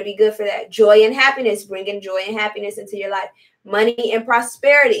 That's going to be good for that. Joy and happiness. Bringing joy and happiness into your life. Money and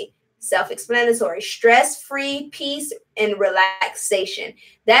prosperity. Self-explanatory. Stress-free, peace, and relaxation.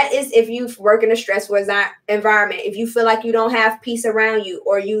 That is if you work in a stressful environment. If you feel like you don't have peace around you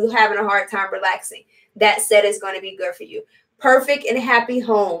or you having a hard time relaxing, that set is going to be good for you. Perfect and happy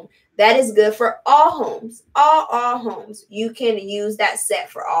home. That is good for all homes. All homes. You can use that set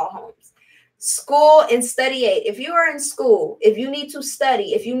for all homes. School and study aid. If you are in school, if you need to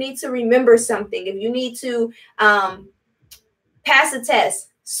study, if you need to remember something, if you need to pass a test,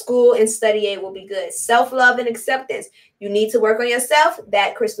 school and study aid will be good. Self-love and acceptance. You need to work on yourself.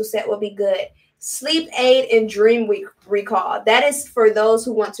 That crystal set will be good. Sleep aid and dream recall. That is for those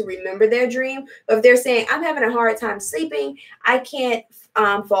who want to remember their dream. But if they're saying, I'm having a hard time sleeping, I can't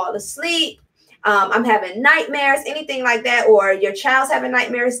fall asleep, I'm having nightmares, anything like that, or your child's having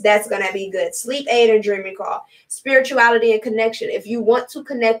nightmares, that's going to be good. Sleep aid and dream recall. Spirituality and connection. If you want to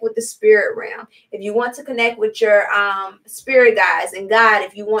connect with the spirit realm, if you want to connect with your spirit guides and God,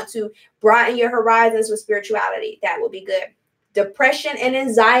 if you want to broaden your horizons with spirituality, that will be good. Depression and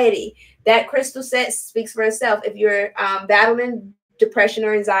anxiety. That crystal set speaks for itself. If you're battling depression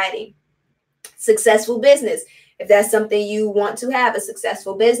or anxiety. Successful business. If that's something you want to have, a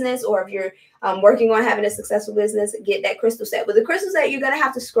successful business, or if you're working on having a successful business, get that crystal set. With the crystal set, you're going to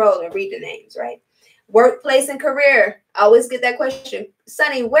have to scroll and read the names, right? Workplace and career. I always get that question.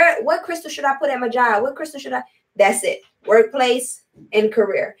 Sunny, what crystal should I put at my job? What crystal should I? That's it. Workplace and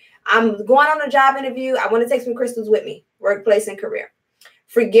career. I'm going on a job interview. I want to take some crystals with me. Workplace and career.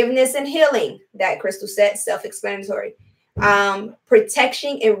 Forgiveness and healing. That crystal set, self-explanatory.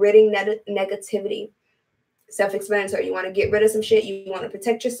 Protection and ridding negativity. Self-explanatory. You want to get rid of some shit. You want to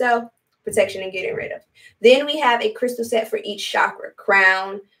protect yourself. Protection and getting rid of. Then we have a crystal set for each chakra.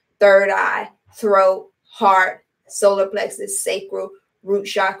 Crown, third eye, throat, heart, solar plexus, sacral, root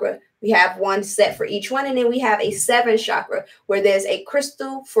chakra. We have one set for each one. And then we have a 7 chakra where there's a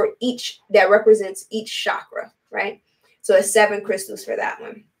crystal for each that represents each chakra, right? So it's 7 crystals for that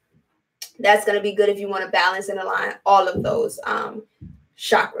one. That's going to be good if you want to balance and align all of those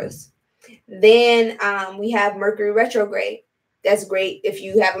chakras. Then we have Mercury retrograde. That's great. If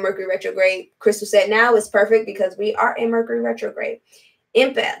you have a Mercury retrograde crystal set now, it's perfect because we are in Mercury retrograde.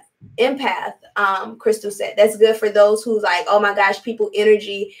 Empath crystal set. That's good for those who's like, oh my gosh, people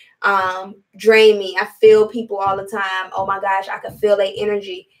energy drain me. I feel people all the time. Oh my gosh, I can feel their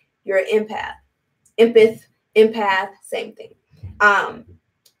energy. You're an empath. Empath, same thing.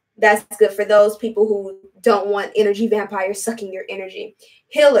 That's good for those people who don't want energy vampires sucking your energy.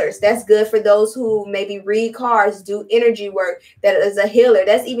 Healers, that's good for those who maybe read cards, do energy work. That is a healer.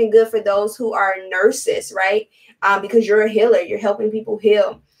 That's even good for those who are nurses, right? Because you're a healer. You're helping people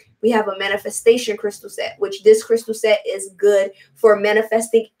heal. We have a manifestation crystal set, which this crystal set is good for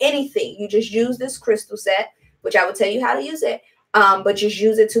manifesting anything. You just use this crystal set, which I will tell you how to use it, but just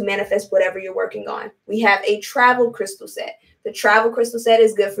use it to manifest whatever you're working on. We have a travel crystal set. The travel crystal set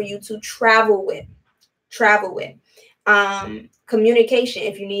is good for you to travel with. Communication,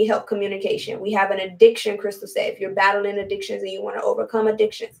 if you need help, communication. We have an addiction crystal set. If you're battling addictions and you want to overcome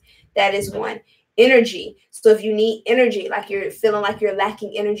addictions, that is one. Energy. So if you need energy, like you're feeling like you're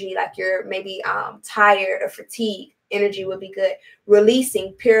lacking energy, like you're maybe tired or fatigued, energy would be good.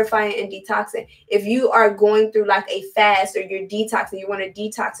 Releasing, purifying, and detoxing. If you are going through like a fast or you're detoxing, you want to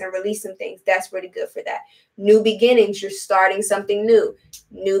detox and release some things, that's really good for that. New beginnings, you're starting something new.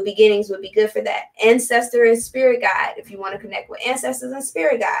 New beginnings would be good for that. Ancestor and spirit guide, if you want to connect with ancestors and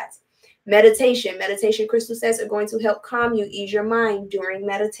spirit guides. Meditation. Meditation crystal sets are going to help calm you, ease your mind during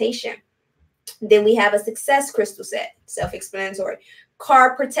meditation. Then we have a success crystal set, self-explanatory.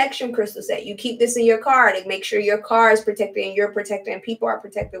 Car protection crystal set. You keep this in your car to make sure your car is protected and you're protected and people are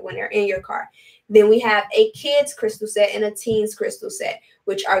protected when they're in your car. Then we have a kids crystal set and a teens crystal set,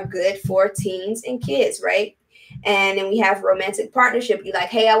 which are good for teens and kids, right? And then we have romantic partnership. You're like,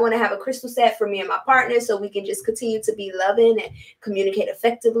 hey, I want to have a crystal set for me and my partner so we can just continue to be loving and communicate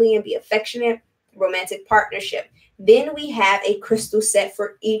effectively and be affectionate. Romantic partnership. Then we have a crystal set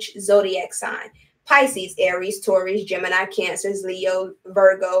for each zodiac sign. Pisces, Aries, Taurus, Gemini, Cancers, Leo,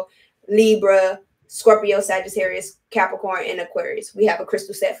 Virgo, Libra, Scorpio, Sagittarius, Capricorn, and Aquarius. We have a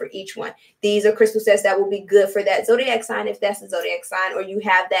crystal set for each one. These are crystal sets that will be good for that zodiac sign if that's a zodiac sign or you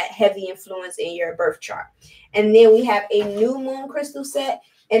have that heavy influence in your birth chart. And then we have a new moon crystal set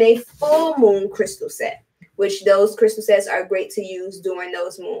and a full moon crystal set, which those crystal sets are great to use during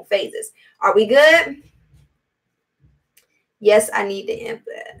those moon phases. Are we good? Yes, I need the input.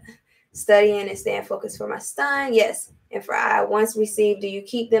 Studying and staying focused for my son. Yes. And for I once received, do you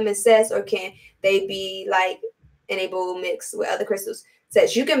keep them in sets or can they be like enable mixed with other crystals?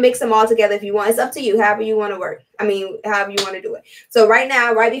 Sets. You can mix them all together if you want. It's up to you, however you want to work. I mean, however you want to do it. So right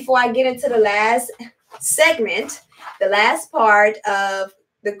now, right before I get into the last segment, the last part of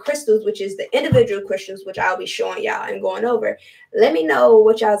the crystals, which is the individual crystals, which I'll be showing y'all and going over, let me know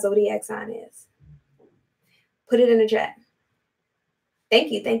what y'all zodiac sign is. Put it in the chat.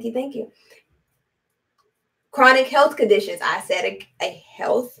 Thank you, thank you, thank you. Chronic health conditions. I said a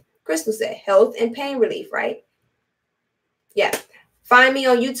health crystal set, health and pain relief, right? Yeah. Find me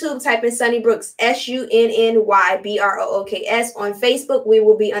on YouTube, type in Sunny Brooks, SUNNYBROOKS. On Facebook, we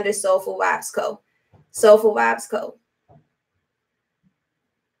will be under Soulful Vibes Co. Soulful Vibes Co.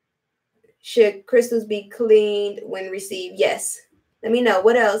 Should crystals be cleaned when received? Yes. Let me know.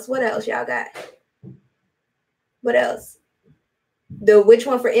 What else? What else y'all got? What else? The which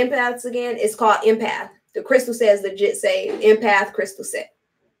one for empaths again? It's called empath. The crystal says legit say empath crystal set.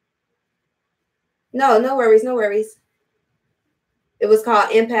 No, no worries, no worries. It was called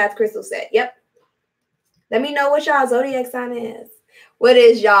empath crystal set. Yep. Let me know what y'all zodiac sign is. What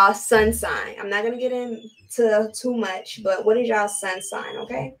is y'all sun sign? I'm not gonna get into too much, but what is y'all sun sign?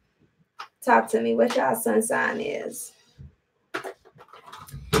 Okay. Talk to me. What y'all sun sign is?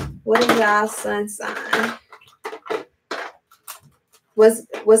 What is y'all sun sign?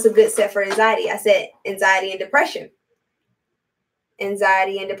 What's a good set for anxiety? I said anxiety and depression.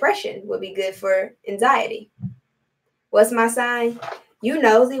 Anxiety and depression would be good for anxiety. What's my sign? You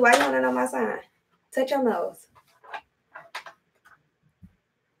nosy. Why you want to know my sign? Touch your nose.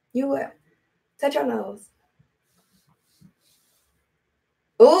 You what? Touch your nose.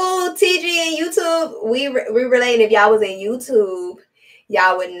 Ooh, TG and YouTube. We relating. If y'all was in YouTube,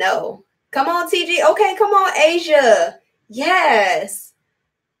 y'all would know. Come on, TG. Okay, come on, Asia. Yes.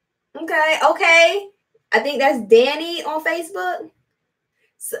 Okay, okay. I think that's Danny on Facebook.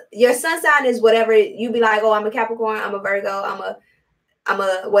 So your sun sign is whatever you be like. Oh, I'm a Capricorn. I'm a Virgo. I'm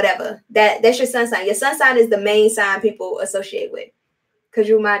a whatever. That's your sun sign. Your sun sign is the main sign people associate with. Cause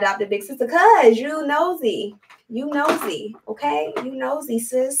you my adopted big sister. Cause you nosy. You nosy. Okay, you nosy,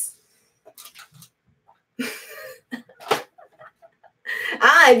 sis.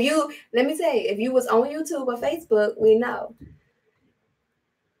 If you let me tell you, if you was on YouTube or Facebook, we know.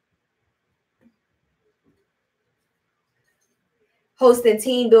 Hosting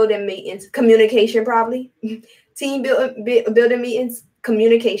team building meetings, communication probably. Team building meetings,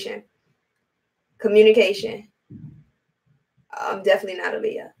 communication. Communication. I'm definitely not a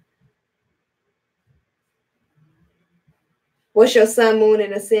Leo. What's your sun, moon,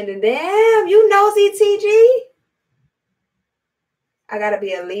 and ascendant? Damn, you nosy, TG. I gotta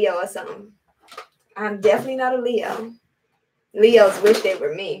be a Leo or something. I'm definitely not a Leo. Leos wish they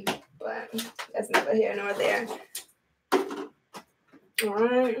were me, but that's neither here nor there. All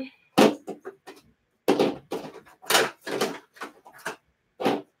right.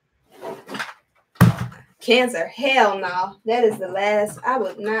 Cancer, hell no. That is the last. I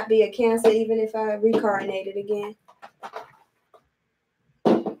would not be a Cancer even if I reincarnated again.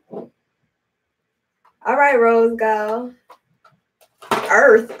 All right, Rose, go.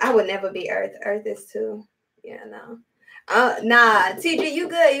 Earth, I would never be Earth. Earth is too, yeah, no. Nah, TG, you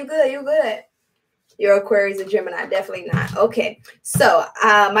good, you good, you good. Your Aquarius and Gemini, definitely not. Okay, so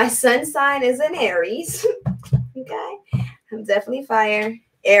my sun sign is in Aries. Okay, I'm definitely fire.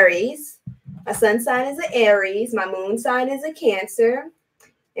 Aries. My sun sign is an Aries. My moon sign is a Cancer.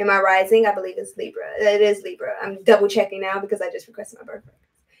 And my rising, I believe, is Libra. It is Libra. I'm double checking now because I just requested my birthday.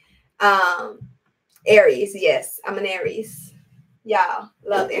 Aries, yes, I'm an Aries. Y'all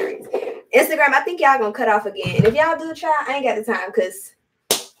love Aries. Instagram, I think y'all gonna cut off again. And if y'all do try, I ain't got the time because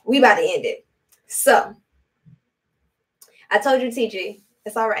we about to end it. So I told you, TG,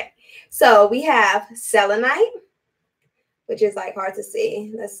 it's all right. So we have selenite, which is like hard to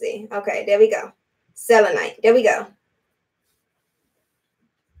see. Let's see. Okay, there we go. Selenite. There we go.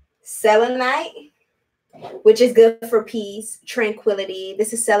 Selenite, which is good for peace, tranquility.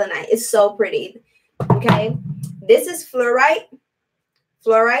 This is selenite. It's so pretty. Okay. This is fluorite.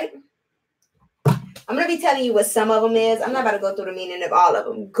 Fluorite. I'm going to be telling you what some of them is. I'm not about to go through the meaning of all of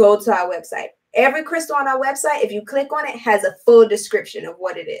them. Go to our website. Every crystal on our website, if you click on it, has a full description of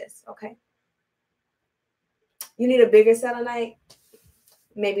what it is. Okay. You need a bigger selenite.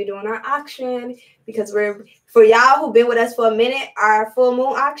 Maybe doing our auction because for y'all who've been with us for a minute, our full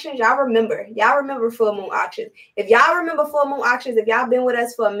moon auctions, y'all remember full moon auctions. If y'all remember full moon auctions, if y'all been with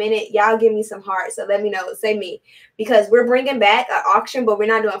us for a minute, y'all give me some hearts. So let me know, say me, because we're bringing back an auction, but we're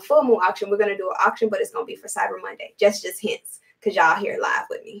not doing full moon auction. We're going to do an auction, but it's going to be for Cyber Monday. Just hints because y'all here live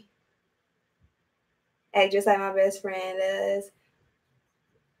with me. Act just like my best friend does.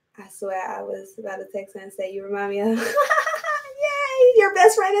 I swear I was about to text her and say, you remind me of... Yay, your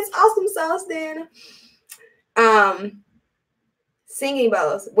best friend is awesome sauce then. Singing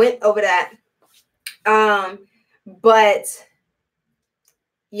bowls. Went over that. But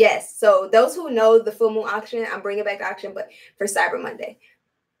yes, so those who know the full moon auction, I'm bringing back the auction, but for Cyber Monday.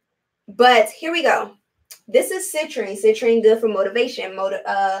 But here we go. This is citrine. Citrine good for motivation,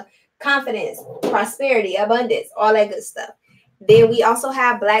 confidence, prosperity, abundance, all that good stuff. Then we also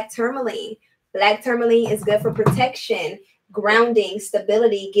have black tourmaline. Black tourmaline is good for protection, grounding,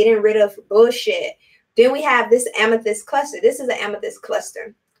 stability, getting rid of bullshit. Then we have this amethyst cluster. This is an amethyst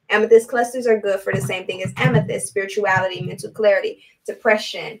cluster. Amethyst clusters are good for the same thing as amethyst: spirituality, mental clarity,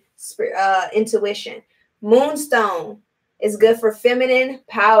 depression, intuition. Moonstone is good for feminine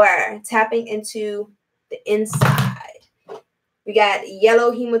power, tapping into the inside. We got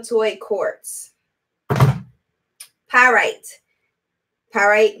yellow hematoid quartz. Pyrite.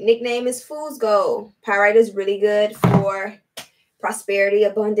 Pyrite nickname is fool's gold. Pyrite is really good for prosperity,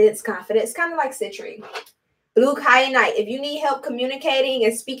 abundance, confidence, kind of like citrine. Blue kyanite. If you need help communicating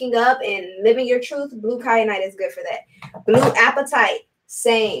and speaking up and living your truth, blue kyanite is good for that. Blue apatite,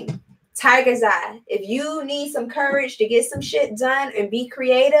 same. Tiger's eye. If you need some courage to get some shit done and be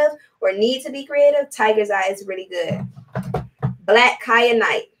creative or need to be creative, tiger's eye is really good. Black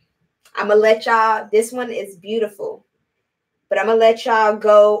kyanite. I'm going to let y'all, this one is beautiful. But I'm going to let y'all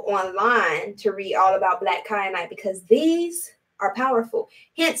go online to read all about black kyanite because these are powerful.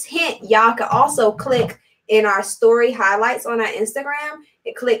 Hence, hint, y'all can also click in our story highlights on our Instagram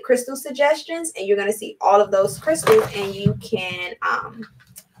and click crystal suggestions, and you're going to see all of those crystals, and you can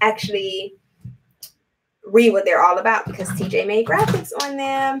actually read what they're all about because TJ made graphics on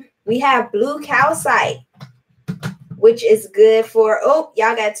them. We have blue calcite, which is good for, oh,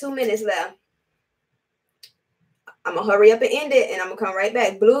 y'all got 2 minutes left. I'm going to hurry up and end it, and I'm going to come right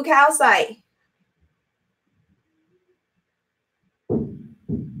back. Blue calcite.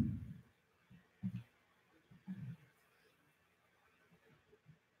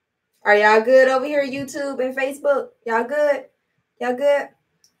 Are y'all good over here, YouTube and Facebook? Y'all good? Y'all good?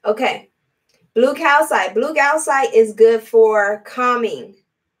 Okay. Blue calcite. Blue calcite is good for calming.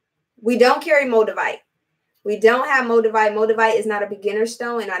 We don't carry modivite. We don't have modivite. Modivite is not a beginner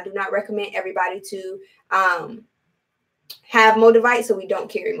stone, and I do not recommend everybody to have modivite, so we don't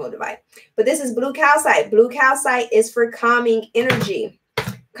carry modivite. But this is blue calcite. Blue calcite is for calming energy.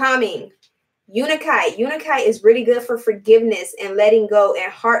 Calming. Unakite. Unakite is really good for forgiveness and letting go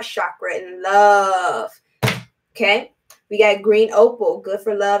and heart chakra and love. Okay. We got green opal, good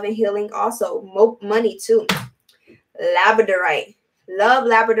for love and healing also. Money too. Labradorite. Love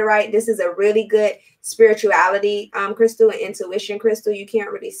labradorite. This is a really good spirituality crystal and intuition crystal. You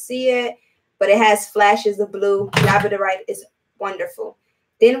can't really see it, but it has flashes of blue. Labradorite is wonderful.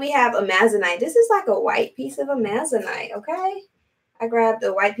 Then we have amazonite. This is like a white piece of amazonite, okay? I grabbed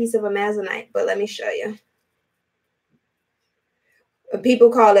a white piece of amazonite, but let me show you.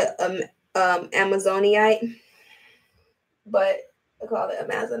 People call it amazonite, but I call it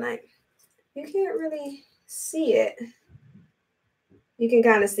amazonite. You can't really see it. You can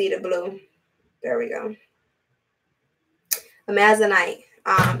kind of see the blue. There we go. Amazonite.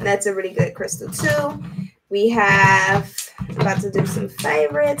 That's a really good crystal too. We have, I'm about to do some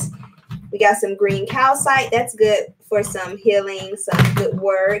favorites. We got some green calcite. That's good for some healing, some good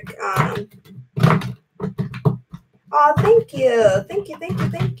work. Oh, thank you. Thank you, thank you,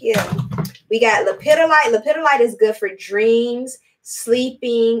 thank you. We got lepidolite. Lepidolite is good for dreams,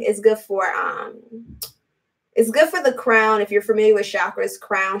 sleeping. It's good for the crown. If you're familiar with chakras,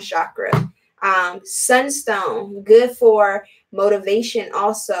 crown chakra. Sunstone, good for motivation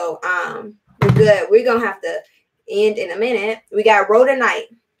also. We're good. We're going to have to end in a minute. We got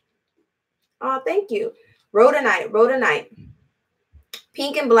rhodonite. Oh, thank you. Rhodonite.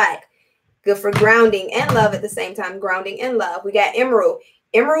 Pink and black. Good for grounding and love at the same time. Grounding and love. We got emerald.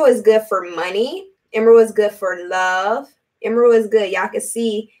 Emerald is good for money. Emerald is good for love. Emerald is good. Y'all can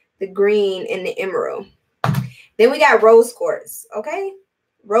see the green in the emerald. Then we got rose quartz. Okay.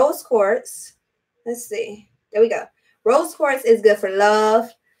 Rose quartz. Let's see. There we go. Rose quartz is good for love,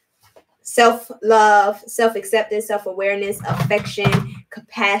 self-love, self-acceptance, self-awareness, affection,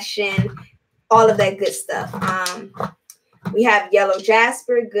 compassion, all of that good stuff. We have yellow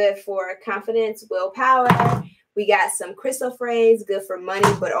jasper, good for confidence, willpower. We got some chrysoprase, good for money,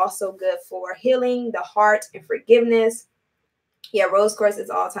 but also good for healing the heart and forgiveness. Yeah, rose quartz is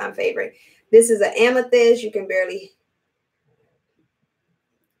all-time favorite. This is an amethyst. You can barely,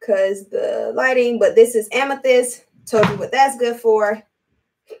 because the lighting, but this is amethyst. Told you what that's good for.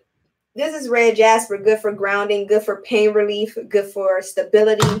 This is red jasper, good for grounding, good for pain relief, good for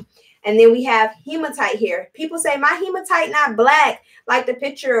stability. And then we have hematite here. People say my hematite not black like the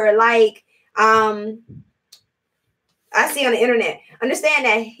picture or like I see on the internet. Understand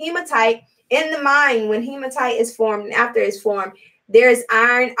that hematite in the mind, when hematite is formed and after it's formed, there is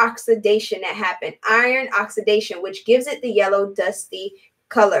iron oxidation that happened. Iron oxidation, which gives it the yellow dusty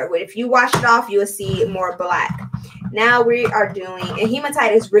color. But if you wash it off, you will see more black. Now we are doing, and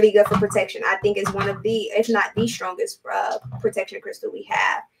hematite is really good for protection. I think it's one of the, if not the strongest protection crystal we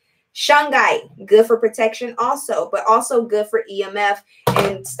have. Shungite, good for protection also, but also good for EMF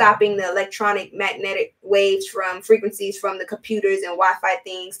and stopping the electronic magnetic waves from frequencies from the computers and Wi-Fi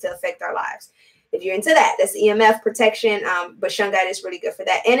things to affect our lives. If you're into that, that's EMF protection, but shungite is really good for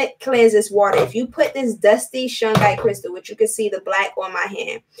that. And it cleanses water. If you put this dusty shungite crystal, which you can see the black on my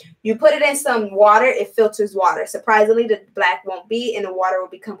hand, you put it in some water, it filters water. Surprisingly, the black won't be, and the water will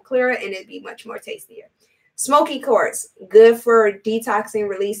become clearer, and it'll be much more tastier. Smoky quartz, good for detoxing,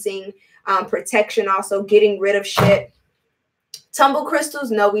 releasing, protection, also getting rid of shit. Tumble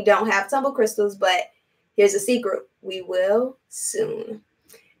crystals, no, we don't have tumble crystals, but here's a secret. We will soon.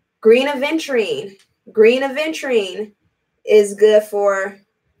 Green aventurine. Green aventurine is good for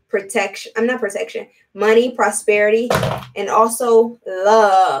protection. I'm not protection. Money, prosperity, and also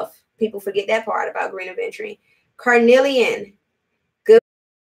love. People forget that part about green aventurine. Carnelian, good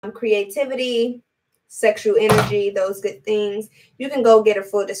for creativity, sexual energy, those good things. You can go get a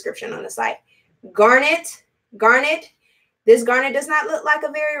full description on the site. Garnet. Garnet. This garnet does not look like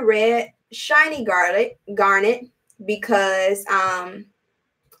a very red, shiny garnet because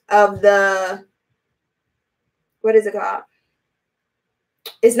of the, what is it called?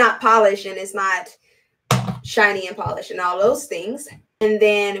 It's not polished and it's not shiny and polished and all those things. And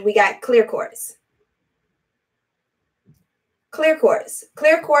then we got clear quartz. Clear quartz.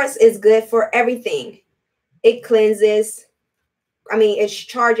 Clear quartz is good for everything. It cleanses, it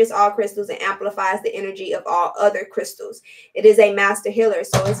charges all crystals and amplifies the energy of all other crystals. It is a master healer,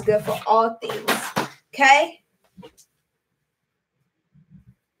 so it's good for all things. Okay?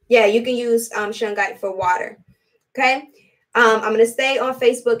 Yeah, you can use shungite for water. Okay? I'm going to stay on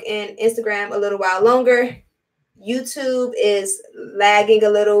Facebook and Instagram a little while longer. YouTube is lagging a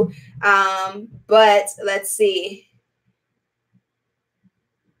little, but let's see.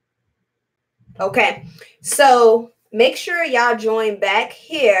 Okay, so make sure y'all join back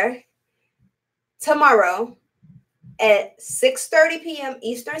here tomorrow at 6:30 p.m.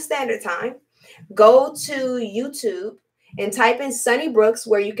 Eastern Standard Time. Go to YouTube and type in Sunny Brooks,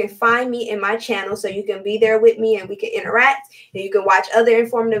 where you can find me in my channel, so you can be there with me and we can interact, and you can watch other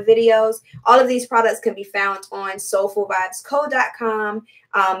informative videos. All of these products can be found on soulfulvibesco.com.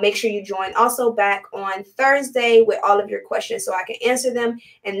 Make sure you join also back on Thursday with all of your questions so I can answer them,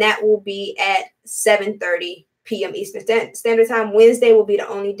 and that will be at 7:30 p.m. Eastern Standard Time. Wednesday will be the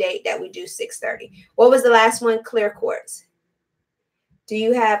only date that we do 6:30. What was the last one? Clear quartz. Do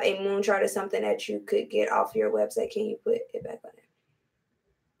you have a moon chart or something that you could get off your website? Can you put it back on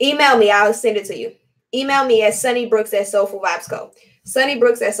there? Email me. I'll send it to you. Email me at sunnybrooks@soulfulvibesco.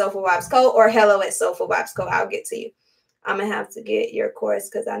 sunnybrooks@soulfulvibesco or hello@soulfulvibesco. I'll get to you. I'm going to have to get your course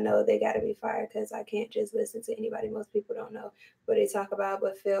because I know they got to be fired, because I can't just listen to anybody. Most people don't know what they talk about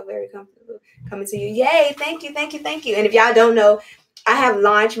but feel very comfortable coming to you. Yay. Thank you. Thank you. Thank you. And if y'all don't know, I have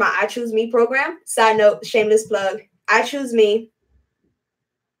launched my I Choose Me program. Side note, shameless plug. I Choose Me.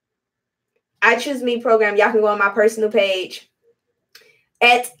 I Choose Me program. Y'all can go on my personal page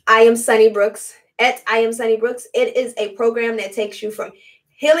at I Am Sunny Brooks. At I Am Sunny Brooks. It is a program that takes you from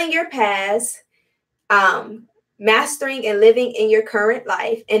healing your past, mastering and living in your current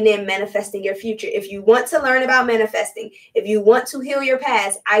life, and then manifesting your future. If you want to learn about manifesting, if you want to heal your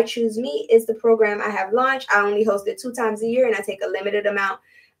past, I Choose Me is the program I have launched. I only host it 2 times a year, and I take a limited amount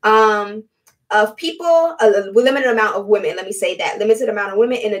of people, a limited amount of women. Let me say that, limited amount of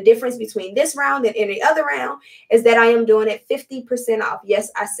women. And the difference between this round and any other round is that I am doing it 50% off. Yes,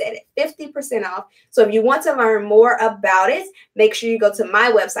 I said it, 50% off. So if you want to learn more about it, make sure you go to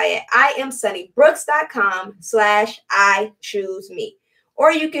my website at iamsunnybrooks.com/I Choose Me.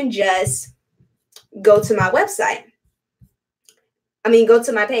 Or you can just go to my website. Go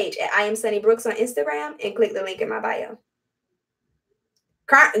to my page at I Am Sunny Brooks on Instagram and click the link in my bio.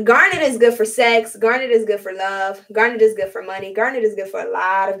 Garnet is good for sex. Garnet is good for love. Garnet is good for money. Garnet is good for a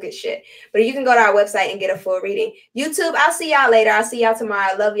lot of good shit. But you can go to our website and get a full reading. YouTube, I'll see y'all later. I'll see y'all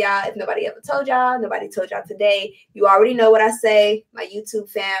tomorrow. I love y'all. If nobody ever told y'all, nobody told y'all today, you already know what I say. My YouTube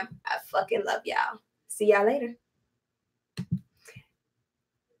fam, I fucking love y'all. See y'all later.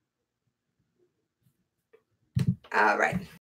 All right.